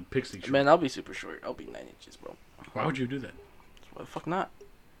inches, fucking bro. pixie short. Man, I'll be super short. I'll be 9 inches, bro. Why would you do that? Why the fuck not?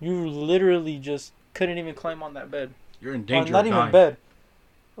 You literally just couldn't even climb on that bed. You're in Or danger not of even dying. bed.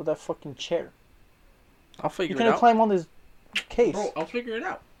 Or that fucking chair. I'll figure You it couldn't out. climb on this case. Bro, I'll figure it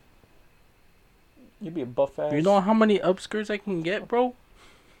out. You'd be a buff ass. You know how many upskirts I can get, bro?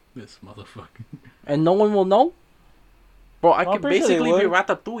 This motherfucker. And no one will know? Bro, I I'm could pretty sure they basically be would.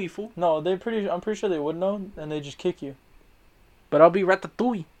 Ratatouille, fool. No, I'm pretty sure they would know, and they just kick you. But I'll be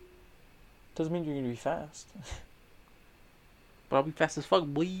Ratatouille. Doesn't mean you're gonna be fast. But I'll be fast as fuck,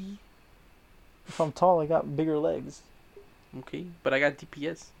 boy. If I'm tall, I got bigger legs. Okay, but I got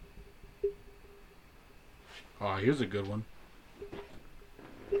DPS. Oh, here's a good one.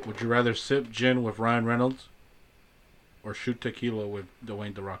 Would you rather sip gin with Ryan Reynolds or shoot tequila with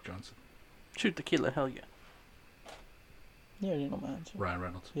Dwayne The Rock Johnson? Shoot tequila, hell yeah. Yeah, you know my answer. Ryan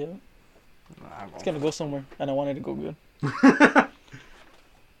Reynolds. Yeah, Nah, it's gonna go somewhere, and I want it to go good.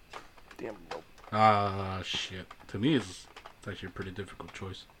 Damn, bro. Shit. To me, it's actually a pretty difficult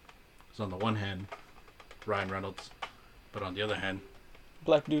choice. Because on the one hand, Ryan Reynolds, but on the other hand,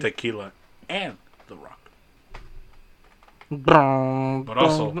 Black dude. tequila and The Rock. But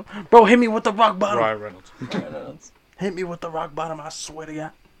also- bro, hit me with the rock bottom. Ryan Reynolds. Hit me with the rock bottom, I swear to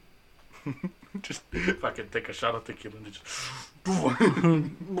God. Just if I could take a shot of tequila and just.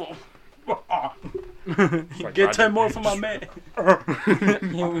 Get 10 more for my man.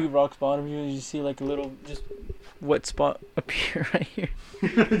 He rocks bottom. You see like a little just wet spot appear right here.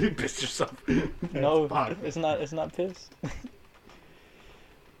 You pissed yourself. No, Spot. it's not. It's not piss.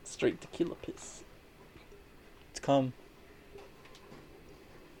 Straight tequila piss. It's cum.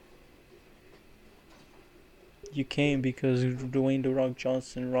 You came because Dwayne The Rock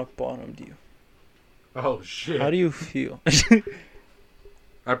Johnson rock bottomed you. Oh shit. How do you feel?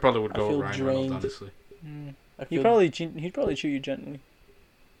 I probably would I go feel with Ryan drained. Reynolds, honestly. I He'd feel probably chew you gently.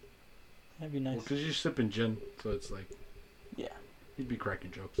 That'd be Well, nice. because you're sipping gin, so it's like. Yeah. He'd be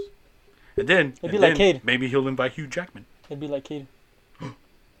cracking jokes. And then. It'd be like Cade. Maybe he'll invite Hugh Jackman. It'd be like Cade.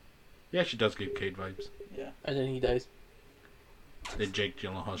 Yeah, she does give Cade vibes. Yeah. and then he dies. Then Jake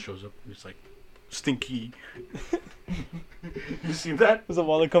Gyllenhaal shows up. He's like, stinky. You seen that? So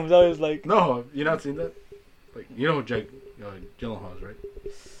while it comes out, it's like, No, you not seen that? Like, you know who Jake Gyllenhaal is, right?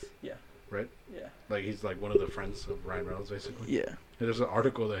 Yeah. Right? Yeah. Like, he's like one of the friends of Ryan Reynolds, basically. yeah. And there's an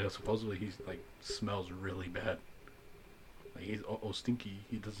article that supposedly he's like smells really bad. Like he's stinky.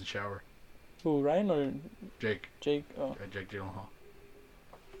 He doesn't shower. Who, Ryan or Jake, Jake? Oh. Jake Gyllenhaal.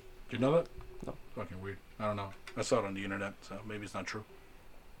 Do you know that? No. Fucking weird. I don't know. I saw it on the internet, so maybe it's not true.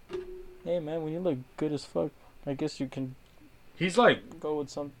 Hey man, when you look good as fuck, I guess you can He's like go with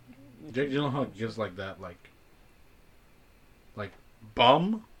some. Jake Gyllenhaal gives like that like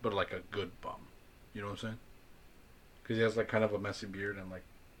bum, but like a good bum. You know what I'm saying? Because he has like kind of a messy beard and like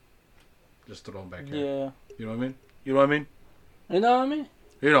just thrown back hair. Yeah. You know what I mean? You know what I mean? You know what I mean?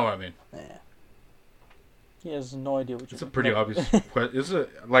 You know what I mean? Yeah. He has no idea what you're. It's a pretty obvious question. It's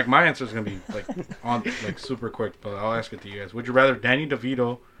like my answer is gonna be like on like super quick, but I'll ask it to you guys. Would you rather Danny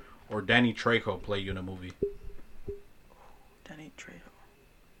DeVito or Danny Trejo play you in a movie? Danny Trejo.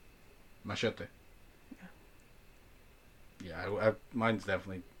 Machete. Yeah, mine's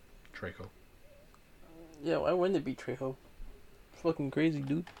definitely Trejo. Yeah, why wouldn't it be Trejo? Fucking crazy,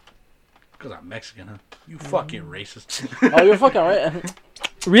 dude. Because I'm Mexican, huh? You fucking racist. Oh, you're fucking right.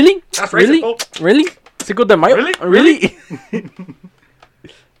 Really? That's Really? racist. Oh. Really? Cinco de Mayo? Really? Really?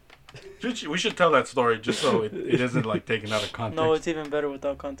 We should tell that story just so it isn't like taken out of context. No, it's even better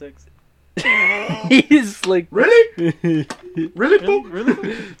without context. He's like, Really? Really, po?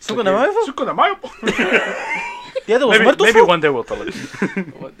 Really? Cinco de Mayo? Cinco de Mayo. Dia de los Maybe, Muertos? maybe fool? one day we'll tell it.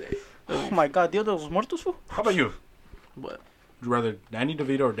 what day? Oh my god, Dia de los Muertos? Fool? How about you? What? Would you rather Danny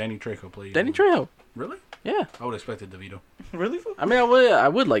DeVito or Danny Trejo play you? Danny Trejo. Really? Yeah. I would expect it DeVito. Really? Fool? I mean, I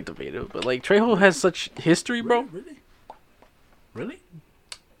would like DeVito, but like Trejo has such history, bro. Really? Really?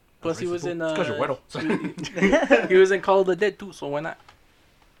 Plus, he was in. It's because you're weddle. He was in Call of the Dead too, so why not?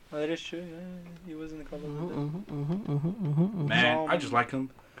 Oh, that is true. Yeah, he was in the Call of Duty. Man, I just like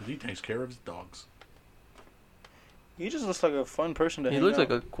him because he takes care of his dogs. He just looks like a fun person to He hang looks out.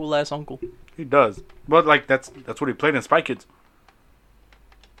 like a cool ass uncle. He does. But like that's what he played in Spy Kids.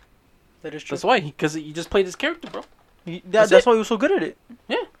 That is true. That's why, because he just played his character, bro. That's why he was so good at it.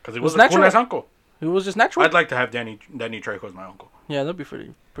 Because he Was was a natural. cool ass uncle. He was just natural. I'd like to have Danny Trejo as my uncle. Yeah, that'd be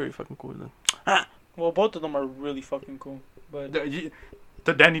pretty fucking cool then. Well, both of them are really fucking cool. But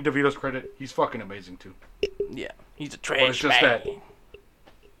To Danny DeVito's credit, he's fucking amazing too. Yeah, he's a it's trash just bag. that-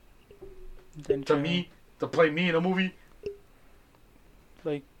 Danny To Trejo, me, to play me in a movie,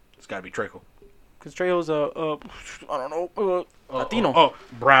 like, it's gotta be Trejo. Cause Trejo's I don't know, Latino. Oh,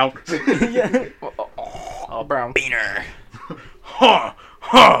 brown. Yeah. Oh, brown. Beaner. Huh.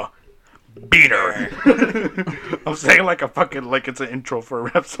 Beater. I'm saying like it's an intro for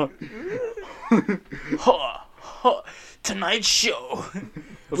a rap song. Ha, ha. Tonight's show.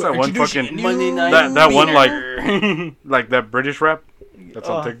 What's that one fucking Monday night. that one like that British rap that's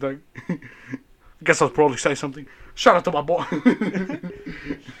on TikTok? I guess I'll probably say something. Shout out to my boy.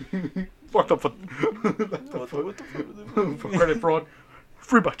 Fucked up for for credit fraud.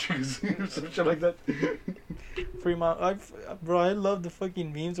 Free my cheese. Some shit like that. Free my, bro. I love the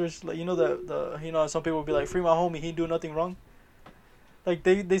fucking memes where it's like, you know some people will be like, free my homie, he do nothing wrong. Like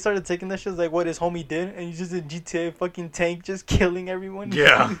they started taking that shit as like what his homie did, and he's just a GTA fucking tank just killing everyone.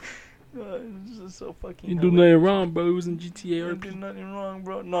 Yeah. It's just so fucking. You do nothing wrong, bro. It was in GTA You RP. did nothing wrong,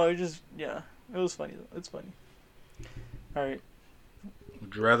 bro. No, it just it was funny though. It's funny. All right,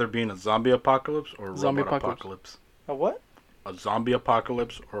 Would you rather be in a zombie apocalypse or a Zombie robot apocalypse. apocalypse? a what? A zombie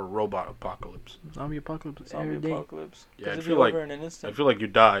apocalypse or a robot apocalypse? Zombie apocalypse Zombie every day. apocalypse. Yeah, 'Cause I it'd feel be like over in an instant. I feel like you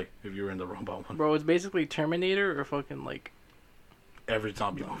die if you were in the robot one. Bro, it's basically Terminator or fucking like. Every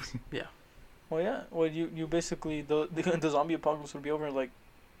zombie movie. Well, yeah. Well, you basically the zombie apocalypse would be over in like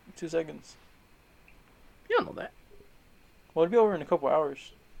 2 seconds. You don't know that. Well, it'd be over in a couple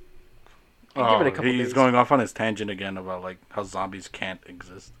hours. I'll give it a couple he's days. going off on his tangent again about like how zombies can't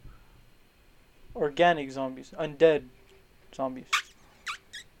exist. Organic zombies, undead zombies.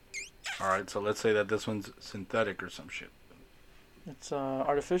 All right, so let's say that this one's synthetic or some shit. It's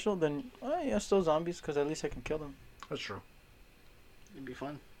artificial. Then yeah, still zombies because at least I can kill them. That's true. It'd be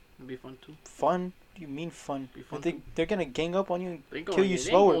fun. It'd be fun too. Fun? What do you mean fun? Be fun They too. they're gonna gang up on you. And They kill you they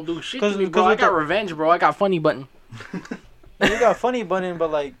slower. Ain't gonna do shit 'Cause- to me, 'cause bro. I with got the- revenge, bro. I got funny button. You got funny button,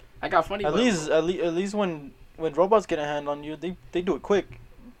 but like I got funny at button. least at least when robots get a hand on you, they do it quick.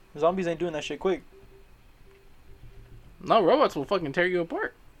 Zombies ain't doing that shit quick, No, robots will fucking tear you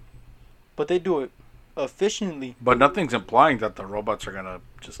apart. but they do it efficiently. But nothing's implying that the robots are gonna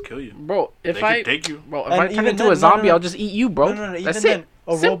just kill you. Bro, if They I can take you. bro, if And I turn even into then- a zombie, no. I'll just eat you, bro. No, even That's then, it.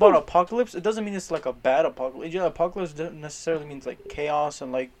 a Simple. robot apocalypse. It doesn't mean it's like a bad apocalypse. Yeah, apocalypse doesn't necessarily means like chaos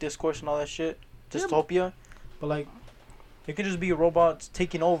and like discourse and all that shit, Yeah. dystopia. But like, it could just be robots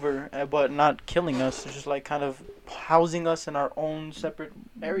taking over, but not killing us. It's just like kind of housing us in our own separate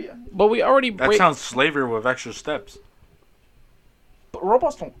area. But we already That break. sounds slavery with extra steps. But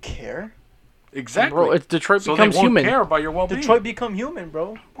robots don't care. Exactly. Bro, it's Detroit so they becomes won't human. care about your well-being. Detroit become human,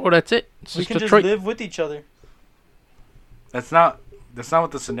 bro. Bro, that's it. It's We just can Detroit. just live with each other. That's not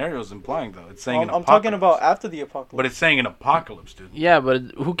what the scenario is implying, though. It's saying I'm talking about after the apocalypse. But it's saying an apocalypse, dude. Yeah, but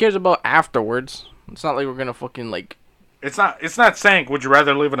who cares about afterwards? It's not like we're gonna fucking like. It's not saying would you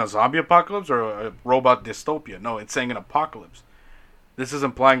rather live in a zombie apocalypse or a robot dystopia. No, it's saying an apocalypse. This is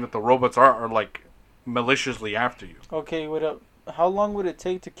implying that the robots are like maliciously after you. Okay, wait up. How long would it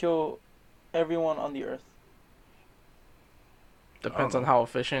take to kill everyone on the Earth? Depends I on don't how know.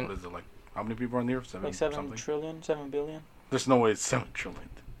 efficient. What is it like? How many people are on the Earth? Like 7 something. trillion, 7 billion. There's no way it's 7 trillion.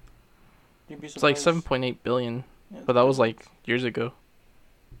 You'd be It's like surprised. 7.8 billion, Yeah, but that was like years ago.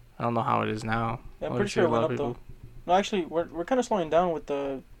 I don't know how it is now. Yeah, I'm Obviously, pretty sure it a lot went of up though. people- No, actually, we're kind of slowing down with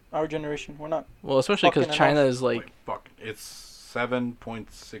our generation. We're not. Well, especially because Fucking China enough. is like, Wait, fuck. It's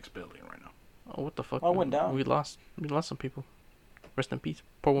 7.6 billion right now. oh, what the fuck? I went down. We lost some people. Rest in peace.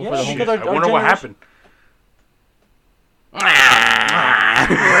 Pour one Yeah, for the because Shit, homies. our I wonder what generation- happened.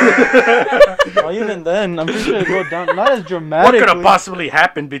 Well, even then, I'm pretty sure it go down. Not as What dramatic. could have possibly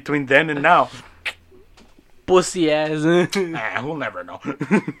happened between then and now? Pussy ass. We'll never know.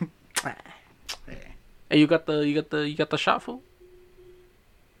 Hey, you got the shot, fool?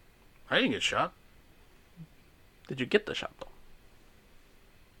 I didn't get shot. Did you get the shot though?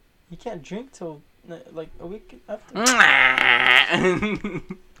 You can't drink till like a week after.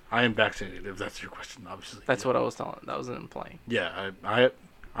 I am vaccinated, if that's your question, obviously. That's what I was telling. That wasn't implying. Yeah,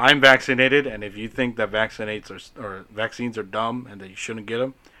 I'm vaccinated, and if you think that or vaccines are dumb and that you shouldn't get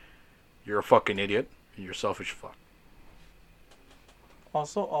them, you're a fucking idiot and you're selfish fuck.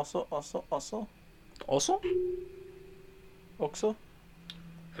 Also. Also, Oxo. El Oxxo.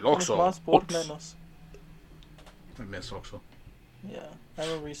 Más por Ox. menos. I miss Oxxo. Yeah, I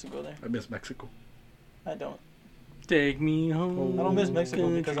remember we used to go there. I miss Mexico. I don't. take me home. I don't miss Mexico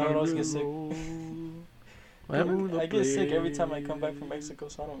because I would always get sick. What happened? I get sick every time I come back from Mexico,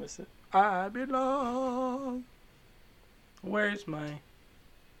 so I don't miss it. I belong. Where's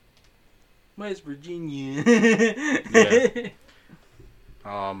Virginia? Yeah.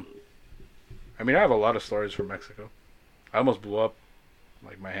 I mean, I have a lot of stories from Mexico. I almost blew up,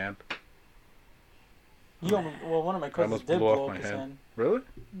 like my hand. Well, one of my cousins almost did blew off blow my up his hand. hand. Really?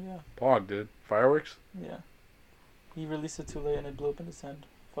 Yeah, Pog, dude. Fireworks? yeah. He released it too late and it blew up in his hand,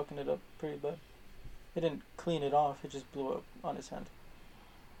 fucking it up pretty bad. It didn't clean it off. It just blew up on his hand.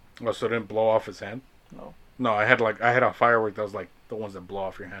 Oh, so it didn't blow off his hand? No. No, I had a firework that was like the ones that blow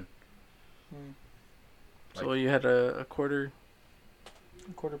off your hand. Mm. So you had a quarter.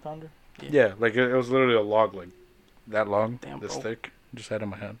 A quarter pounder. Yeah, like it was literally a log, like that long, Damn, this bro. thick. Just had it in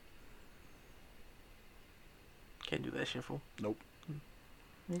my hand. Can't do that shit, fool. You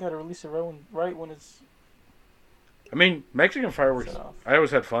gotta release it right when it's I mean, Mexican fireworks. set off. I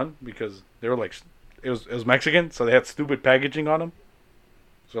always had fun because they were like, it was Mexican, so they had stupid packaging on them.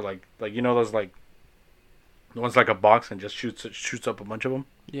 So like you know those like, the one's like a box and just shoots up a bunch of them,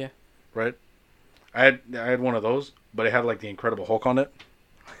 Yeah. right? I had one of those, but it had like the Incredible Hulk on it.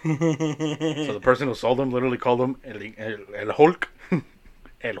 So the person who sold them literally called them El Hulk,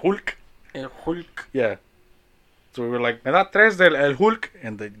 El Hulk. El Hulk. Yeah. So we were like, "Me da tres del El Hulk,"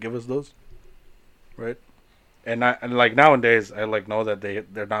 and they'd give us those, right? And like nowadays, I like know that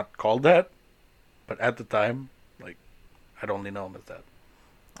they're not called that, but at the time, like, I'd only know them as that.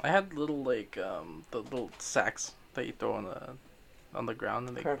 I had little like the little sacks that you throw on the ground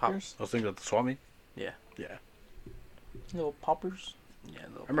and they pop. Crackers. Those things at the swap meet. Yeah. Yeah. Little poppers. Yeah.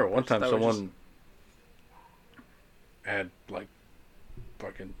 I remember one time that were someone had like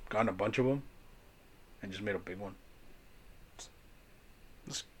fucking gotten a bunch of them and just made a big one.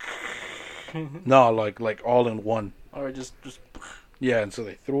 No, like all in one. Or just Yeah, and so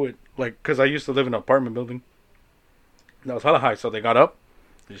they threw it like because I used to live in an apartment building. That was hella high, so they got up,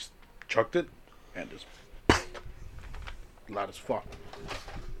 they just chucked it, and just loud as fuck.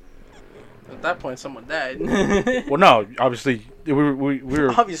 at that point someone died. Well, no, obviously we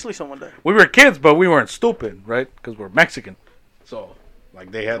were Obviously, someone died. we were kids, but we weren't stupid, right? Because we're Mexican, so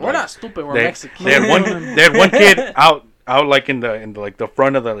like they had. We're like, not stupid. We're they, Mexican. They had one kid out like in the like the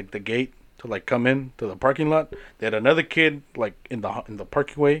front of the gate to like come in to the parking lot. They had another kid like in the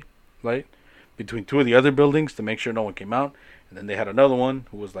parking way, right between two of the other buildings to make sure no one came out. And then they had another one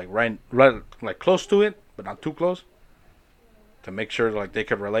who was like right like close to it, but not too close, to make sure like they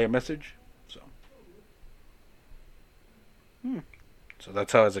could relay a message. So, so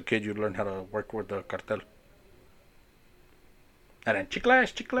that's how as a kid you learn how to work with the cartel. And then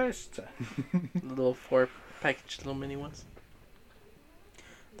chicles. Little 4-package little mini ones.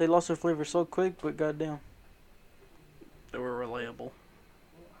 They lost their flavor so quick, but goddamn. They were reliable.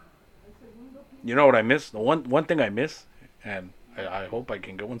 You know what I miss? The one thing I miss, and I hope I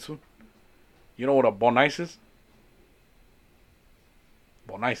can get one soon. You know what a Bon Ice is?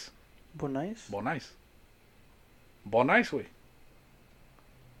 Bon Ice. But nice. Bon Ice. Bon Ice, way.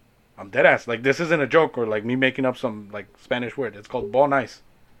 I'm dead ass. Like, this isn't a joke or like me making up some like Spanish word. It's called Bon Ice.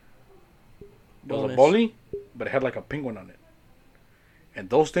 It was a Bonus. bully, but it had like a penguin on it. And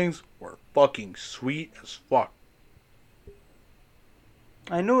those things were fucking sweet as fuck.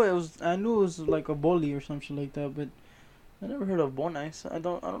 I knew it was like a bully or some shit like that, but I never heard of Bon Ice. I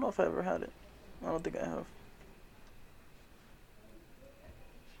don't know if I ever had it. I don't think I have.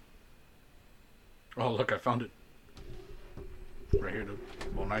 Oh, look, I found it. Right here, dude.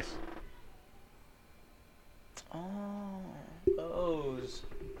 Bon Ice. Oh, those.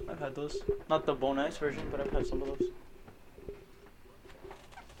 I've had those. Not the Bon Ice version, but I've had some of those.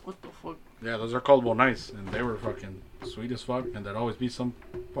 What the fuck? Yeah, those are called Bon Ice, and they were fucking sweet as fuck. And there'd always be some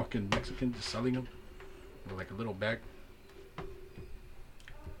fucking Mexican just selling them with like a little bag.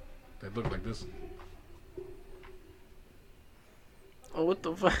 They look like this. Oh, what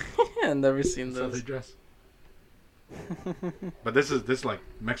the fuck? I've never seen That's how they those. dress. But this like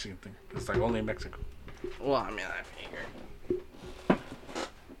Mexican thing. It's like only in Mexico. Well, I mean, I figured.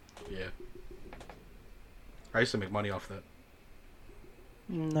 Yeah. I used to make money off that.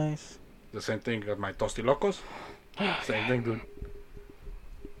 Nice. The same thing with my Tostilocos. Same thing, dude.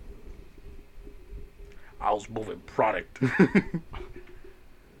 I was moving product. Just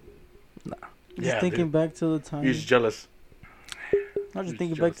Yeah, thinking dude. back to the time. He's jealous. I was just he's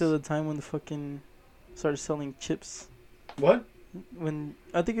thinking back to jealous. the time when the fucking started selling chips. What? When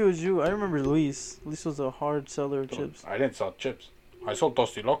I think it was you. I remember Luis. Luis was a hard seller of chips I didn't sell chips. I sold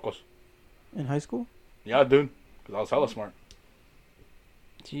Tostilocos. in high school. Yeah, dude. Because I was hella smart.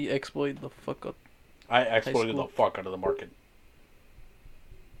 He exploited the fuck up. I exploited the school. fuck out of the market.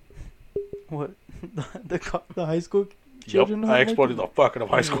 What? the high school Yep, children? I exploited the fuck out of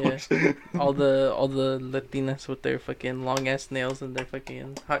high schoolers. All the Latinas with their fucking long ass nails and their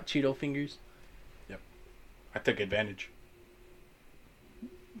fucking hot Cheeto fingers. I took advantage.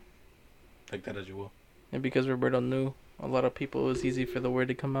 Take that as you will. And because Roberto knew a lot of people, it was easy for the word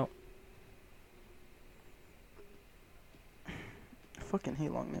to come out. fucking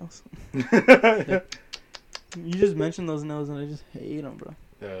hate long nails. You just mentioned those nails and I just hate them, bro.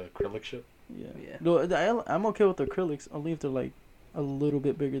 The acrylic shit. Yeah. Yeah. No, I'm okay with acrylics. Only if they're like a little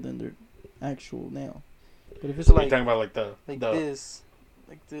bit bigger than their actual nail. But if it's So you're like talking about like the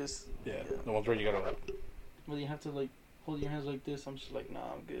this, yeah, the ones where you gotta well, you have to like hold your hands like this. I'm just like, nah,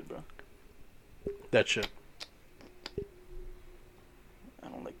 I'm good, bro. that shit. I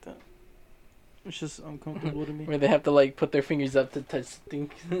don't like that. It's just uncomfortable to me. Where they have to like put their fingers up to touch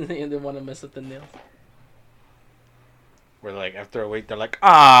things and they want to mess up the nails. Where like after a week they're like,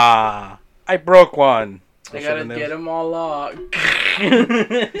 I broke one. They gotta get them all locked.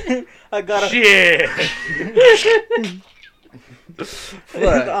 I gotta. Shit.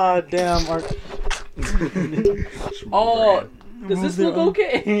 What? Ah, damn. Oh, does this Move look their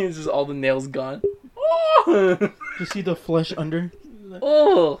okay? It's just all the nails gone. Oh, You see the flesh under?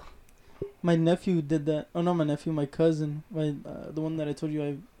 oh. My nephew did that. Oh, not my nephew, my cousin. The one that I told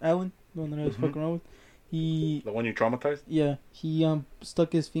you, Alan, the one that I was Mhm. fucking around with. He The one you traumatized? he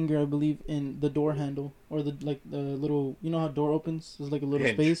stuck his finger, I believe, in the door handle or the little, you know how door opens? There's like a little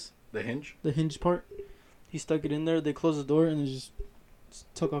Hinge. space, The hinge? the hinge part. He stuck it in there. They closed the door and it just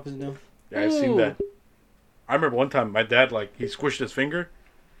took off his nail. Yeah, I've seen Ooh. that. I remember one time my dad like he squished his finger,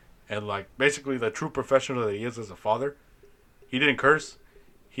 and like basically the true professional that he is as a father, he didn't curse,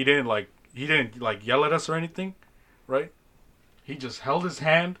 he didn't yell at us or anything, right? He just held his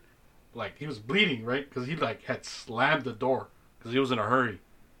hand, like he was bleeding, right? Because he like had slammed the door because he was in a hurry,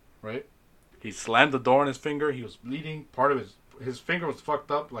 right? He slammed the door on his finger. He was bleeding. Part of his finger was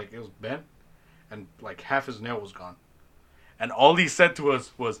fucked up, like it was bent, and like half his nail was gone. And all he said to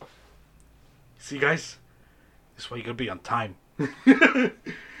us was, "See, guys, this way you gotta be on time,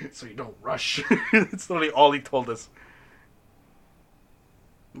 so you don't rush." It's literally all he told us.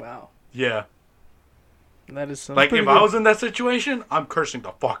 Wow. Yeah, That is some. like pretty if good. I was in that situation, I'm cursing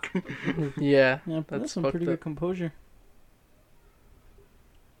the fuck. Yeah. Yeah, but that's That's some fucked pretty up. good composure.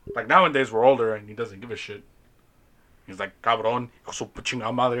 Like nowadays we're older and he doesn't give a shit. He's like cabron, hijo su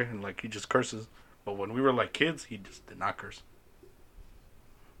puchingada madre, and like he just curses. But when we were like kids, he just did not curse.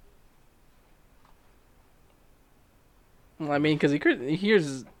 Well, I mean, because he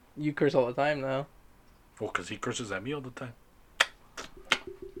hears you curse all the time now. Well, because he curses at me all the time.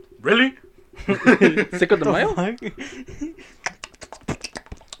 Really? Cinco de Mayo? Fuck?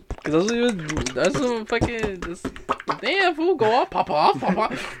 Because that's some fucking. Damn, fool, go off, pop off, pop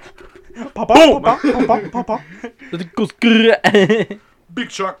off. Boom! Papa. It goes grrr. Big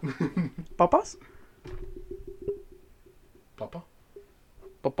shock. Papas? Papa?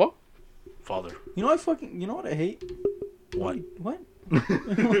 Papa? Father. You know what I hate? What? What?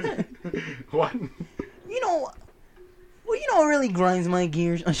 What? You know what really grinds my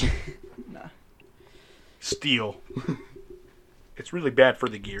gears? Nah. Steel. It's really bad for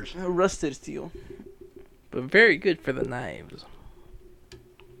the gears. Rusted steel. But very good for the knives.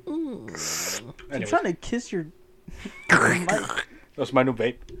 I'm Anyways, trying to kiss your... that's my new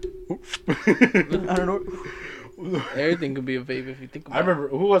vape. I don't know. Everything could be a vape if you think about I remember,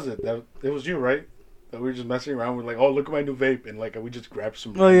 who was it? It was you, right? That we were just messing around. We're like, oh, look at my new vape. And like, we just grabbed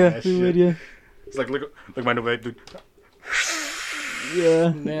some Oh yeah, ass we shit. would, yeah. It's like, look at my new vape, dude. Yeah.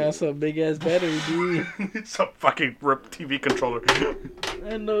 it. Man, that's a big ass battery, dude. It's a fucking ripped TV controller.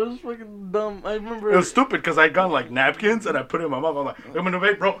 I know, it was fucking dumb. I remember... It was stupid because I got like napkins and I put it in my mouth. I'm like, look at my new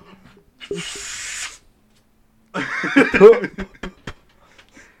vape, bro.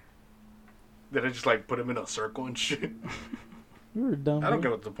 Then I just like put him in a circle and shit. You were dumb. I don't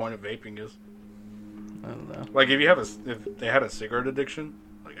bro. get what the point of vaping is. I don't know. Like if they had a cigarette addiction,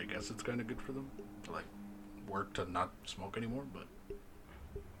 like I guess it's kind of good for them to like work to not smoke anymore. But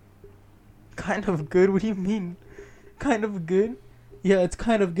Kind of good? What do you mean? Kind of good? Yeah, it's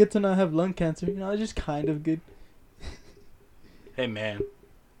kind of good to not have lung cancer. You know, it's just kind of good. hey man,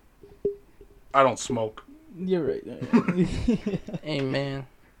 I don't smoke. You're right. Hey, man.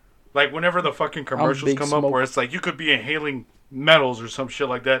 Like whenever the fucking commercials big come up smoke. where it's like you could be inhaling metals or some shit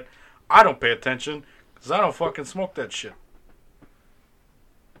like that, I don't pay attention because I don't fucking smoke that shit.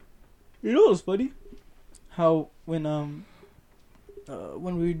 You know what's funny? How when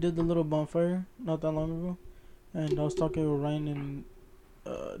we did the little bonfire not that long ago, and I was talking with Ryan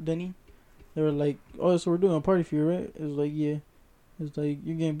and Denny, they were like, "Oh, so we're doing a party for you, right?" It was like, "Yeah." It's like,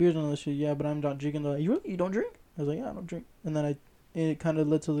 "You're getting beers and all that shit." "Yeah, but I'm not drinking." They're like, You don't drink?" I was like, "Yeah, I don't drink." And then it kind of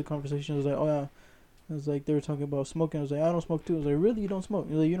led to the conversation. I was like, "Oh yeah." It was like they were talking about smoking. I was like, "I don't smoke too." I was like, "Really? You don't smoke?"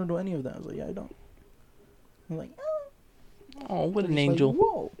 He was like, "You don't do any of that." I was like, "Yeah, I don't." I'm like, Oh, what an just like, angel.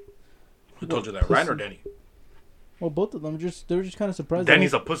 whoa. Who told you that, Ryan or Danny? Well, both of them they were just kind of surprised.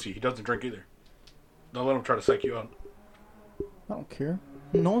 Danny's that a pussy. He doesn't drink either. Don't let him try to psych you out. I don't care.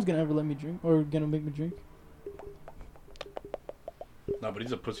 No one's gonna ever let me drink or gonna make me drink. No, but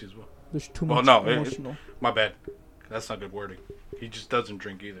he's a pussy as well. There's too Well, much no, emotional. My bad. That's not good wording. He just doesn't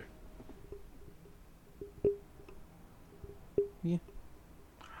drink either. Yeah.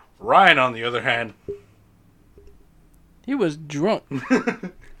 Ryan, on the other hand, He was drunk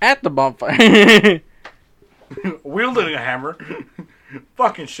at the bonfire. wielding a hammer,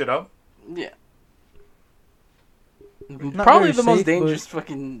 fucking shit up. Yeah. Not Probably very the most safe, dangerous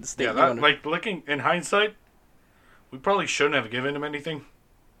fucking state. Yeah, that, like, looking in hindsight, we probably shouldn't have given him anything,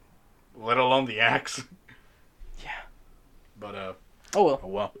 let alone the axe. Yeah. But, Oh oh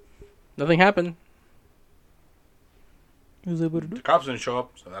well. nothing happened. He was able to do. The cops didn't show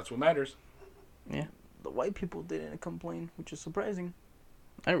up, so that's what matters. The white people didn't complain, which is surprising.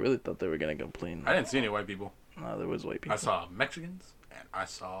 I really thought they were gonna complain. I didn't see any white people. No, there was white people. I saw Mexicans, and I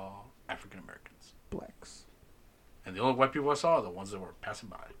saw African Americans. Blacks. And the only white people I saw are the ones that were passing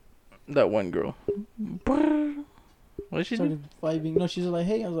by. That one girl. What did she do? Started vibing. No, she's like,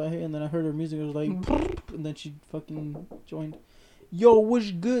 hey. I was like, hey. And then I heard her music. I was like, and then she fucking joined. Yo,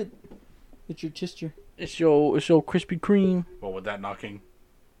 what's good? It's your sister. It's your Krispy Kreme. Well, with that knocking,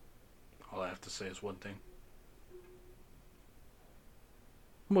 all I have to say is one thing.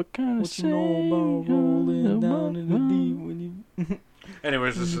 What kind of What you know about rolling down in the deep when you...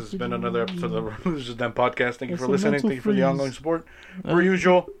 Anyways, this has been another episode of the This Is Them podcast. Thank you It's for a listening. mental Thank you for the freeze. ongoing support. Per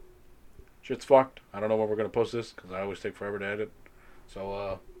usual, shit's fucked. I don't know when we're going to post this because I always take forever to edit.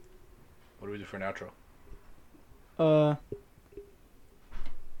 So, what do we do for an outro?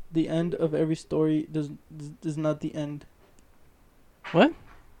 The end of every story is not the end. What?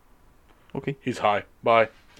 Okay. He's high. Bye.